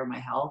take care of my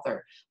health,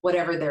 or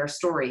whatever their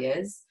story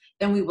is,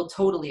 then we will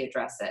totally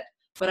address it.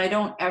 But I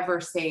don't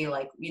ever say,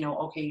 like, you know,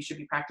 okay, you should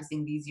be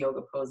practicing these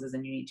yoga poses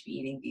and you need to be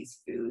eating these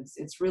foods.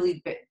 It's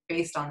really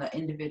based on the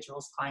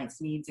individual's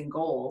client's needs and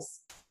goals.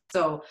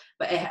 So,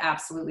 but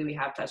absolutely, we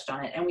have touched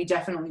on it, and we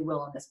definitely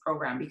will in this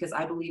program, because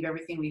I believe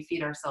everything we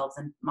feed ourselves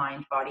in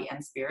mind, body,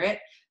 and spirit,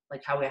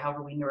 like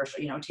however we nourish,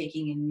 you know,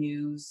 taking in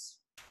news,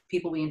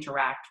 people we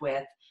interact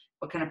with,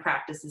 what kind of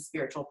practices,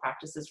 spiritual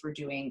practices we're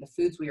doing, the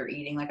foods we are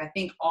eating. Like, I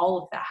think all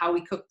of that, how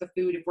we cook the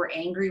food, if we're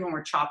angry when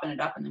we're chopping it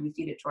up and then we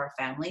feed it to our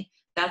family,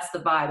 that's the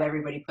vibe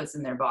everybody puts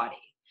in their body.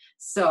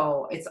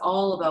 So it's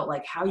all about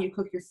like how you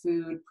cook your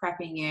food,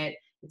 prepping it.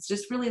 It's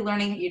just really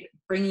learning,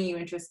 bringing you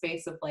into a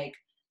space of like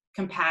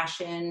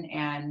compassion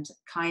and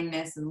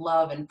kindness and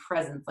love and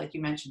presence, like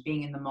you mentioned,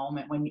 being in the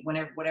moment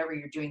whatever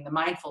you're doing. The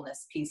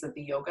mindfulness piece of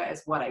the yoga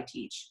is what I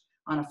teach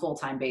on a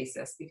full-time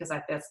basis, because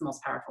that's the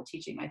most powerful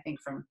teaching, I think,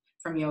 from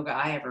yoga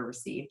I ever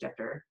received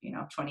after, you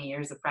know, 20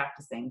 years of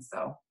practicing.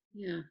 So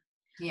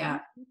yeah.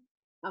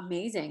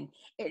 Amazing.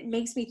 It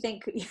makes me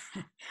think,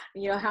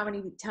 how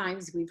many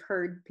times we've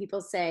heard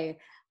people say,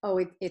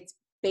 oh, it's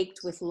baked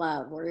with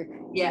love, or,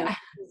 Yeah.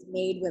 it's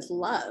made with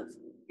love.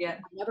 Yeah.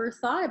 I never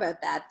thought about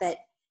that,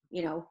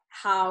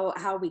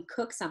 how we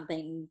cook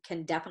something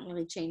can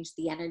definitely change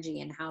the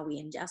energy and how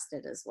we ingest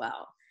it as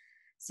well.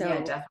 Yeah,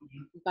 So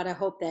definitely. you've got to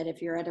hope that if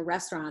you're at a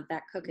restaurant,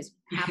 that cook is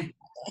happy.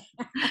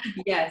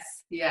 Yes.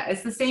 Yeah.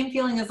 It's the same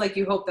feeling as like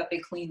you hope that they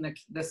clean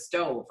the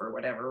stove or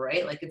whatever,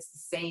 right? Like it's the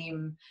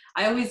same.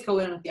 I always go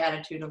in with the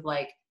attitude of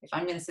like, if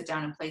I'm going to sit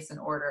down and place an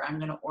order, I'm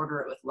going to order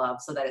it with love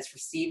so that it's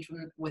received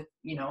with,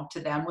 to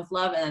them with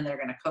love, and then they're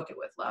going to cook it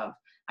with love.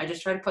 I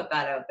just try to put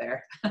that out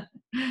there. I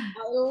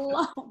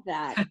love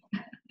that.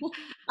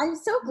 I'm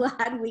so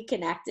glad we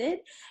connected.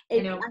 I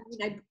know.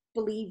 I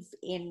believe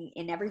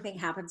in everything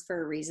happens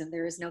for a reason.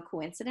 There is no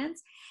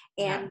coincidence.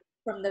 Yeah. And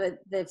from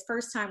the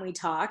first time we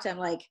talked, I'm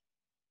like,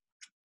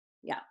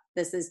 yeah,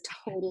 this is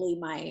totally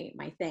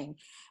my thing.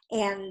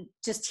 And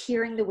just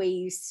hearing the way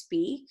you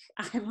speak,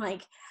 I'm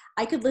like,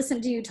 I could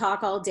listen to you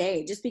talk all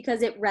day just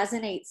because it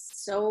resonates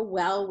so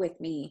well with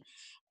me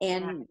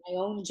and Yeah.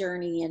 my own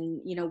journey,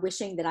 and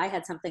wishing that I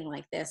had something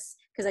like this,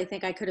 because I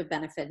think I could have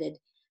benefited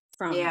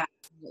from Yeah.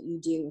 what you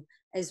do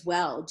as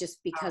well, just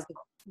because of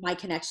my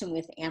connection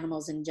with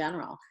animals in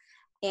general.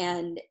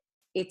 And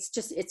it's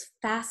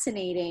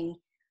fascinating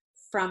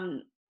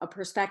from a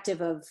perspective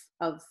of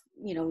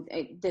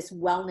this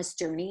wellness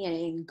journey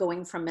and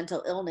going from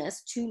mental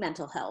illness to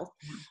mental health,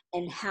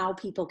 and how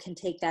people can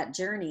take that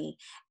journey,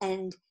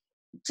 and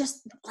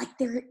just like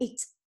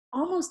it's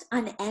almost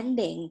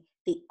unending,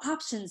 the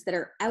options that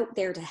are out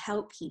there to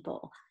help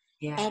people.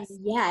 And Yes.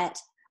 yet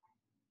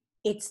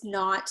it's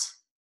not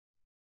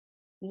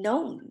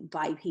known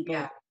by people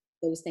Yeah. that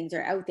those things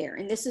are out there.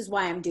 And this is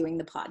why I'm doing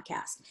the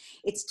podcast.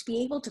 It's to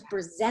be able to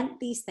present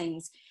these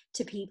things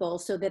to people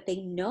so that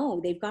they know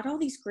they've got all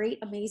these great,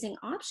 amazing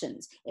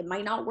options. It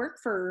might not work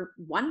for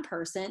one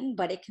person,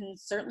 but it can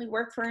certainly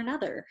work for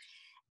another.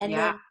 And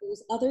Yeah. then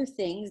there's other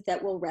things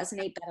that will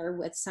resonate better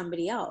with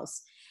somebody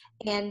else.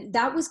 And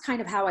that was kind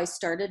of how I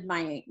started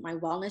my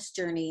wellness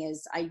journey.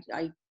 Is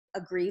I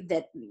agreed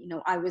that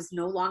I was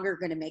no longer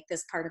going to make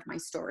this part of my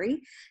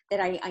story, that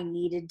I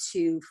needed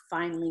to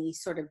finally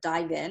sort of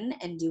dive in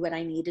and do what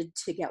I needed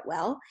to get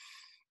well.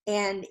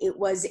 And it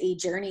was a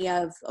journey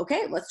of,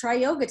 okay, let's try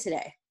yoga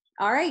today.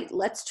 All right,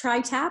 let's try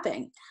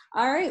tapping.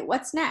 All right,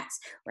 what's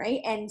next?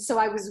 Right. And so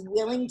I was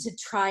willing to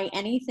try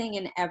anything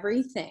and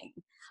everything,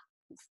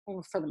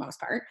 for the most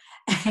part,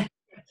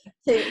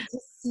 to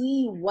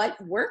see what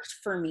worked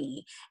for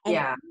me. And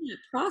Yeah. in that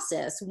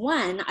process,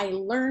 one, I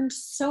learned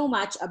so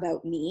much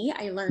about me.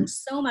 I learned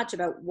so much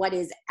about what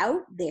is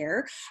out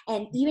there.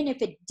 And even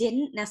if it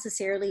didn't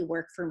necessarily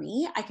work for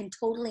me, I can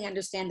totally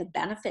understand the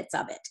benefits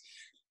of it.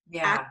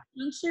 Yeah.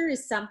 Acupuncture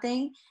is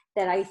something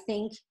that I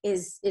think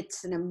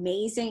it's an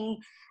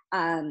amazing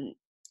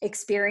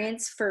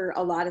experience for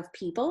a lot of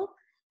people.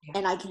 Yeah.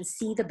 And I can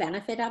see the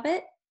benefit of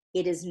it.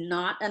 It is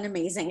not an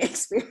amazing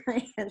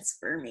experience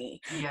for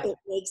me. Yeah. It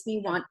makes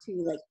me want to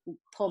like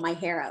pull my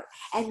hair out.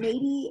 And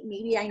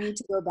maybe I need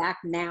to go back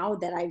now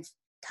that I've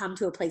come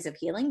to a place of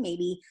healing.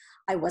 Maybe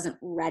I wasn't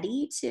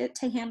ready to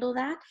handle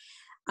that.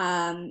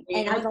 And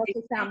I've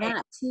also found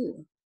that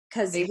too,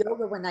 because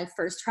yoga, when I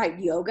first tried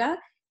yoga,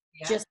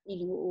 just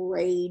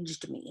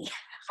enraged me.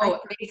 Oh,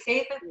 they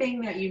say the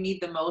thing that you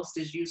need the most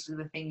is usually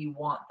the thing you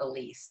want the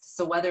least.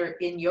 So whether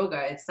in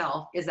yoga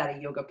itself, is that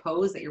a yoga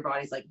pose that your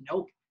body's like,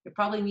 nope, it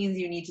probably means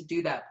you need to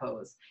do that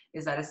pose.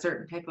 Is that a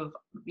certain type of,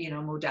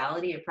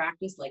 modality of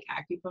practice like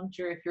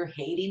acupuncture? If you're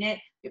hating it,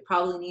 it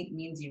probably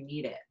means you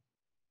need it.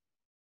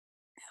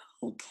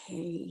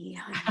 Okay.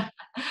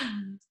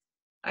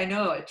 I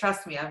know,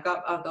 trust me, I've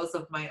got those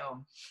of my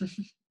own.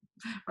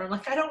 Where I'm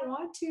like, I don't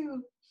want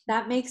to.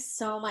 That makes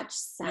so much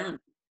sense.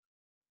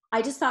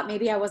 I just thought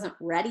maybe I wasn't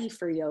ready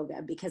for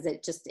yoga because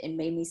it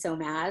made me so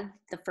mad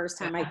the first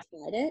time I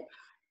tried it.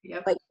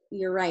 Yep. But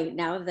you're right.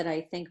 Now that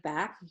I think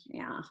back,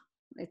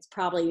 it's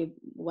probably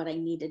what I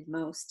needed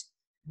most.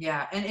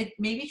 Yeah. And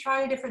maybe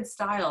try a different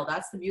style.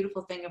 That's the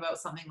beautiful thing about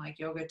something like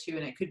yoga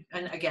too.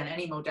 And again,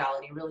 any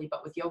modality really,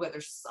 but with yoga,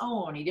 there's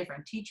so many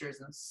different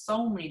teachers and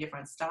so many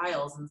different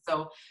styles. And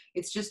so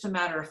it's just a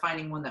matter of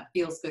finding one that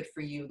feels good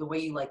for you, the way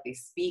you like they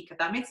speak.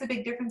 That makes a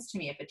big difference to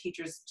me. If a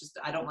teacher's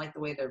I don't like the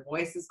way their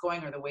voice is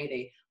going, or the way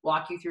they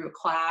walk you through a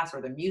class,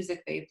 or the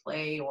music they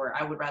play, or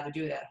I would rather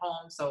do it at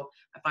home. So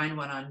I find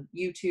one on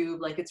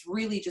YouTube. Like, it's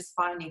really just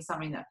finding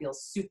something that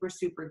feels super,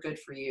 super good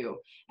for you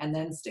and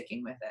then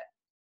sticking with it.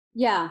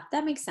 Yeah,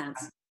 that makes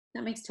sense.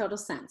 That makes total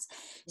sense.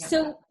 Yeah.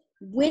 So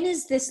when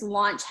is this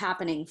launch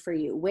happening for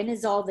you? When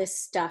is all this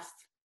stuff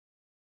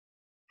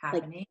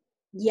Happening?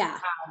 Yeah.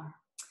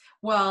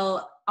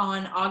 Well,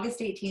 on August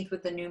 18th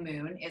with the new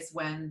moon is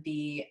when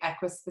the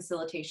Equus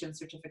Facilitation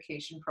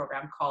Certification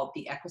Program, called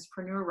the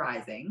Equispreneur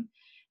Rising,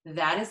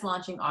 that is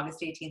launching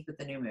August 18th with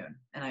the new moon.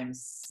 And I'm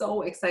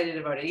so excited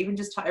about it. Even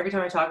just every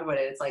time I talk about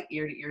it, it's like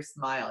ear to ear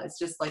smile. It's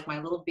just like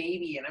my little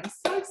baby. And I'm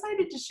so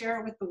excited to share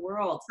it with the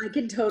world. I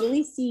can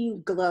totally see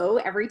you glow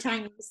every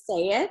time you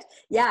say it.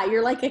 Yeah,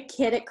 you're like a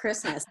kid at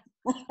Christmas.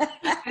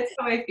 That's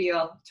how I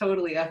feel.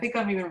 Totally. I think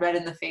I'm even red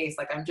in the face.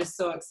 Like, I'm just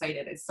so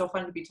excited. It's so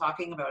fun to be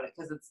talking about it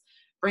because it's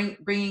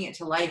bringing it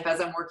to life as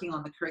I'm working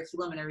on the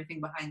curriculum and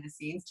everything behind the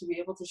scenes, to be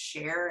able to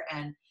share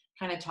and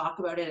kind of talk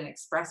about it and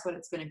express what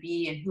it's going to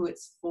be and who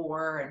it's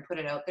for and put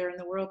it out there in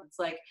the world. It's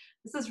like,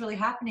 this is really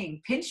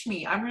happening. Pinch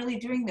me. I'm really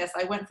doing this.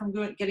 I went from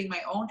getting my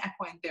own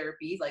equine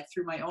therapy, like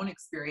through my own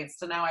experience,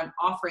 to now I'm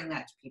offering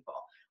that to people.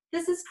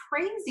 This is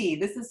crazy.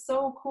 This is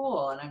so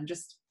cool. And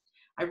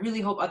I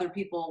really hope other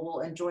people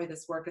will enjoy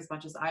this work as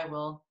much as I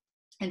will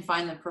and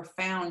find the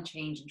profound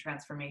change and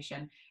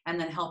transformation, and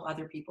then help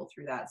other people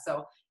through that.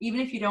 So even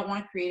if you don't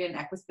want to create an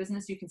equus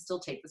business, you can still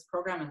take this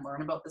program and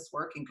learn about this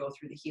work and go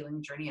through the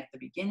healing journey at the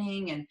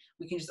beginning. And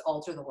we can just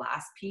alter the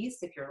last piece.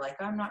 If you're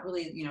like, I'm not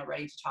really,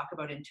 ready to talk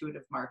about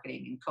intuitive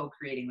marketing and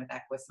co-creating with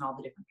equus and all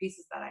the different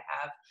pieces that I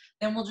have,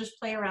 then we'll just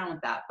play around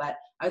with that. But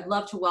I'd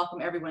love to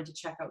welcome everyone to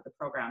check out the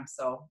program.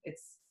 So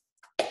it's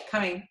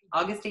coming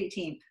August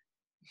 18th.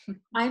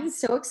 I'm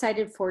so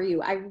excited for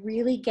you. I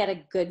really get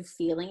a good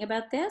feeling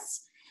about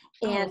this,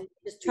 and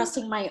just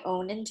trusting my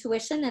own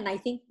intuition. And I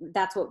think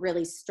that's what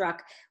really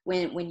struck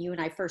when you and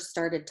I first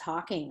started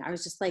talking. I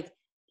was just like,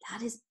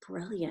 that is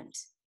brilliant.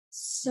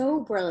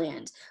 So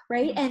brilliant.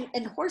 Right.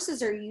 And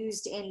horses are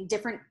used in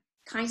different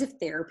kinds of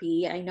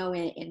therapy. I know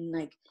in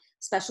like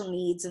special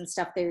needs and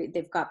stuff,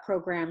 they've got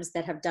programs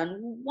that have done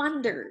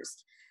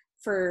wonders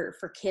for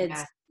kids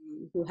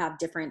who have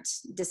different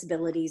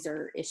disabilities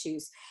or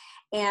issues.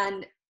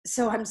 And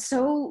so I'm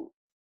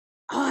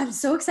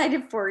so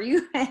excited for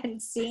you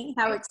and seeing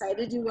how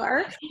excited you are.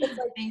 It's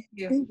like Thank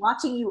you.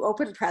 watching you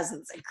open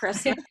presents at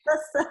Christmas.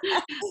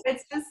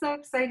 It's just so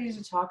exciting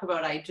to talk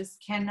about. I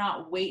just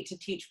cannot wait to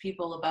teach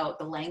people about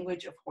the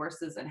language of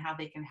horses and how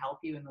they can help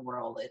you in the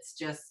world. It's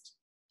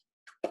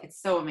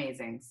so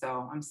amazing.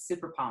 So I'm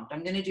super pumped.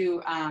 I'm going to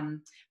do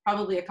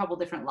probably a couple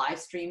different live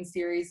stream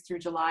series through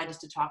July just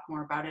to talk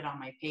more about it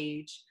on my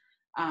page.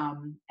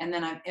 And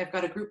then I've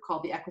got a group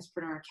called the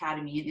Equispreneur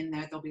Academy, and in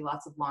there there'll be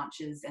lots of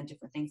launches and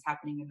different things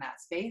happening in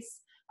that space.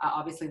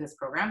 Obviously this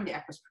program, the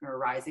Equispreneur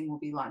Rising, will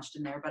be launched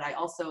in there, but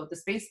the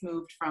space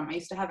moved from, I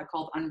used to have it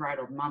called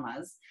Unbridled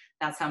Mamas.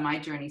 That's how my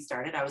journey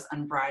started. I was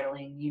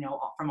unbridling,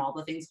 from all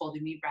the things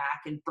holding me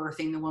back and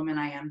birthing the woman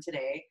I am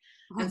today.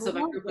 And so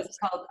my group was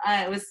called,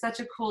 it was such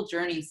a cool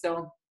journey.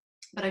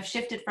 But I've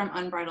shifted from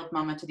Unbridled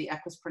Mama to the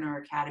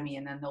Equispreneur Academy,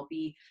 and then there'll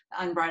be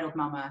the Unbridled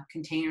Mama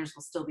containers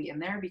will still be in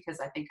there because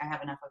I think I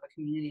have enough of a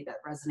community that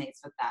resonates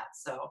with that.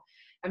 So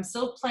I'm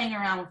still playing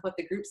around with what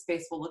the group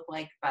space will look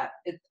like, but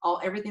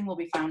everything will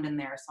be found in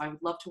there. So I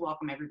would love to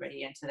welcome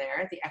everybody into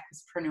there at the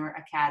Equispreneur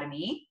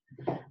Academy.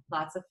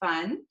 Lots of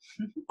fun.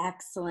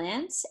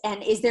 Excellent.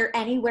 And is there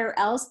anywhere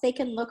else they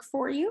can look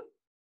for you?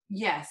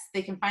 Yes,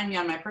 they can find me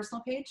on my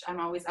personal page. I'm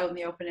always out in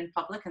the open in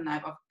public, and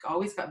I've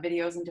always got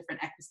videos and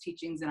different equus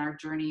teachings and our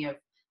journey of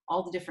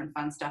all the different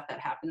fun stuff that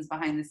happens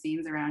behind the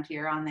scenes around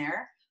here on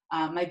there.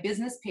 My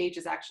business page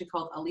is actually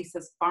called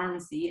Alyssa's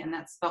Pharmacy, and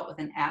that's spelt with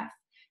an F.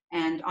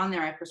 And on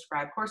there I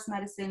prescribe horse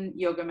medicine,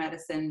 yoga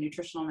medicine,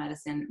 nutritional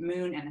medicine,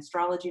 moon and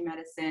astrology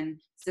medicine,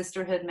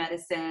 sisterhood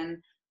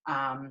medicine,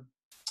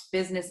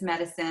 business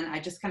medicine. I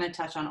just kind of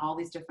touch on all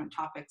these different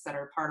topics that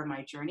are part of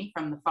my journey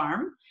from the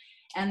farm.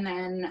 And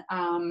then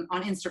on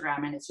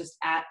Instagram, and it's just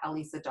at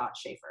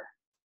Alyssa.Sheffar.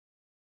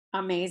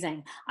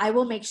 Amazing. I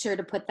will make sure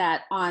to put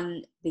that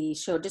on the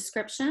show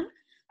description.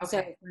 Okay.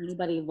 So for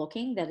anybody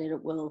looking, that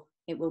it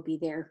will be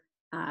there.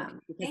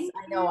 Because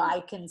I know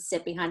I can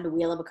sit behind the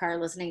wheel of a car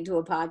listening to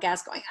a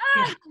podcast going,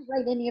 I can't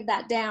write any of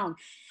that down.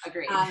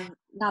 Agreed.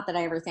 Not that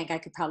I ever think I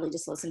could probably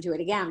just listen to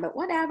it again, but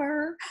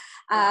whatever.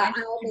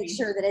 I'll make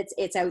sure that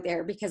it's out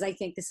there, because I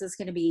think this is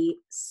going to be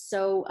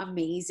so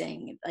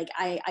amazing. Like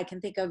I can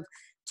think of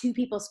 2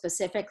 people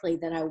specifically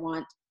that I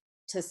want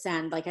to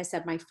send. Like I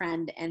said, my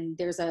friend, and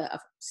there's a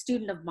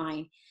student of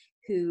mine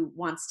who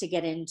wants to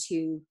get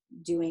into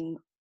doing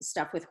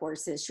stuff with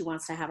horses. She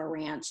wants to have a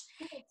ranch,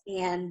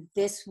 and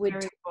this would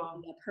be up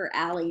her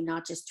alley,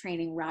 not just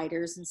training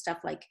riders and stuff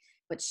like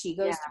what she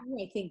goes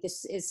through. I think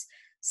this is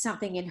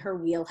something in her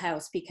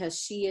wheelhouse, because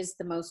she is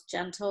the most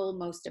gentle,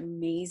 most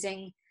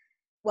amazing.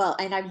 Well,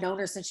 and I've known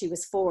her since she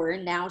was 4,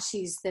 and now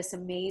she's this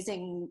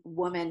amazing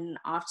woman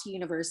off to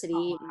university.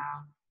 Oh,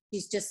 wow.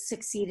 She's just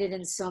succeeded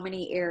in so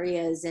many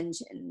areas, and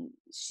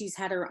she's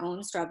had her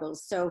own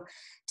struggles. So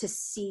to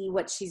see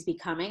what she's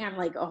becoming, I'm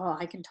like, oh,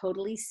 I can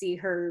totally see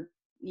her,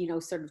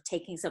 sort of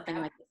taking something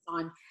like this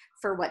on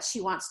for what she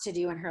wants to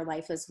do in her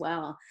life as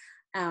well.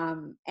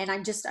 And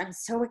I'm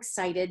so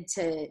excited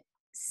to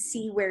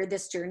see where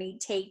this journey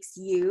takes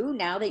you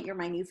now that you're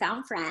my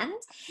newfound friend.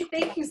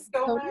 Thank you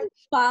so much.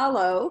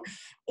 Follow.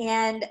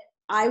 And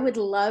I would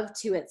love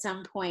to at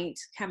some point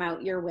come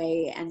out your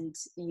way and,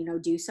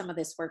 do some of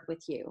this work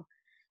with you.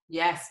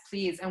 Yes,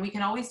 please. And we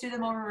can always do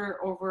them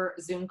over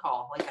Zoom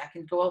call. Like I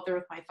can go out there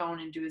with my phone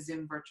and do a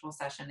Zoom virtual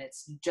session.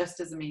 It's just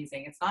as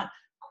amazing. It's not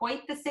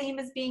quite the same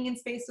as being in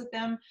space with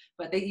them,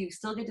 but you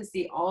still get to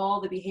see all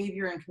the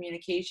behavior and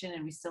communication,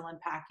 and we still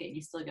unpack it. And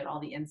you still get all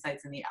the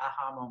insights and the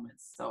aha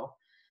moments. So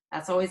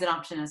that's always an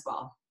option as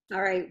well.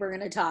 All right, we're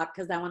going to talk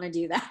because I want to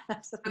do that.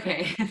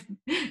 Okay.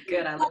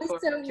 Good. I That look is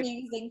forward so to it.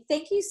 amazing.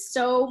 Thank you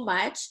so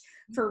much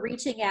for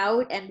reaching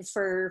out and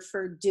for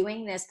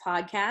doing this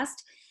podcast.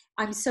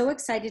 I'm so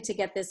excited to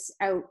get this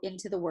out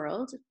into the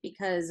world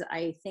because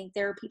I think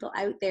there are people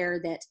out there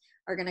that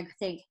are going to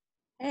think,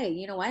 hey,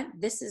 you know what?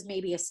 This is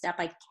maybe a step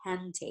I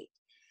can take.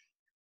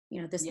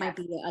 You know, this might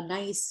Yes. be a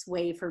nice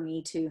way for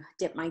me to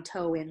dip my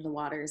toe in the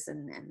waters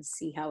and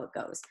see how it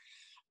goes.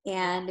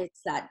 And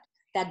it's that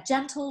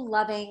gentle,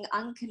 loving,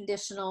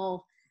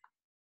 unconditional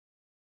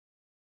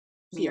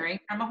feeling Mirroring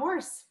from a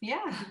horse.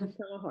 Yeah. from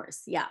a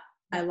horse. Yeah,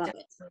 I Yeah, love it.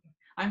 definitely.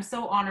 I'm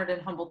so honored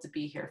and humbled to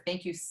be here.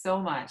 Thank you so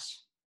much.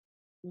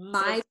 So,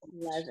 My so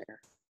much.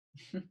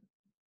 pleasure.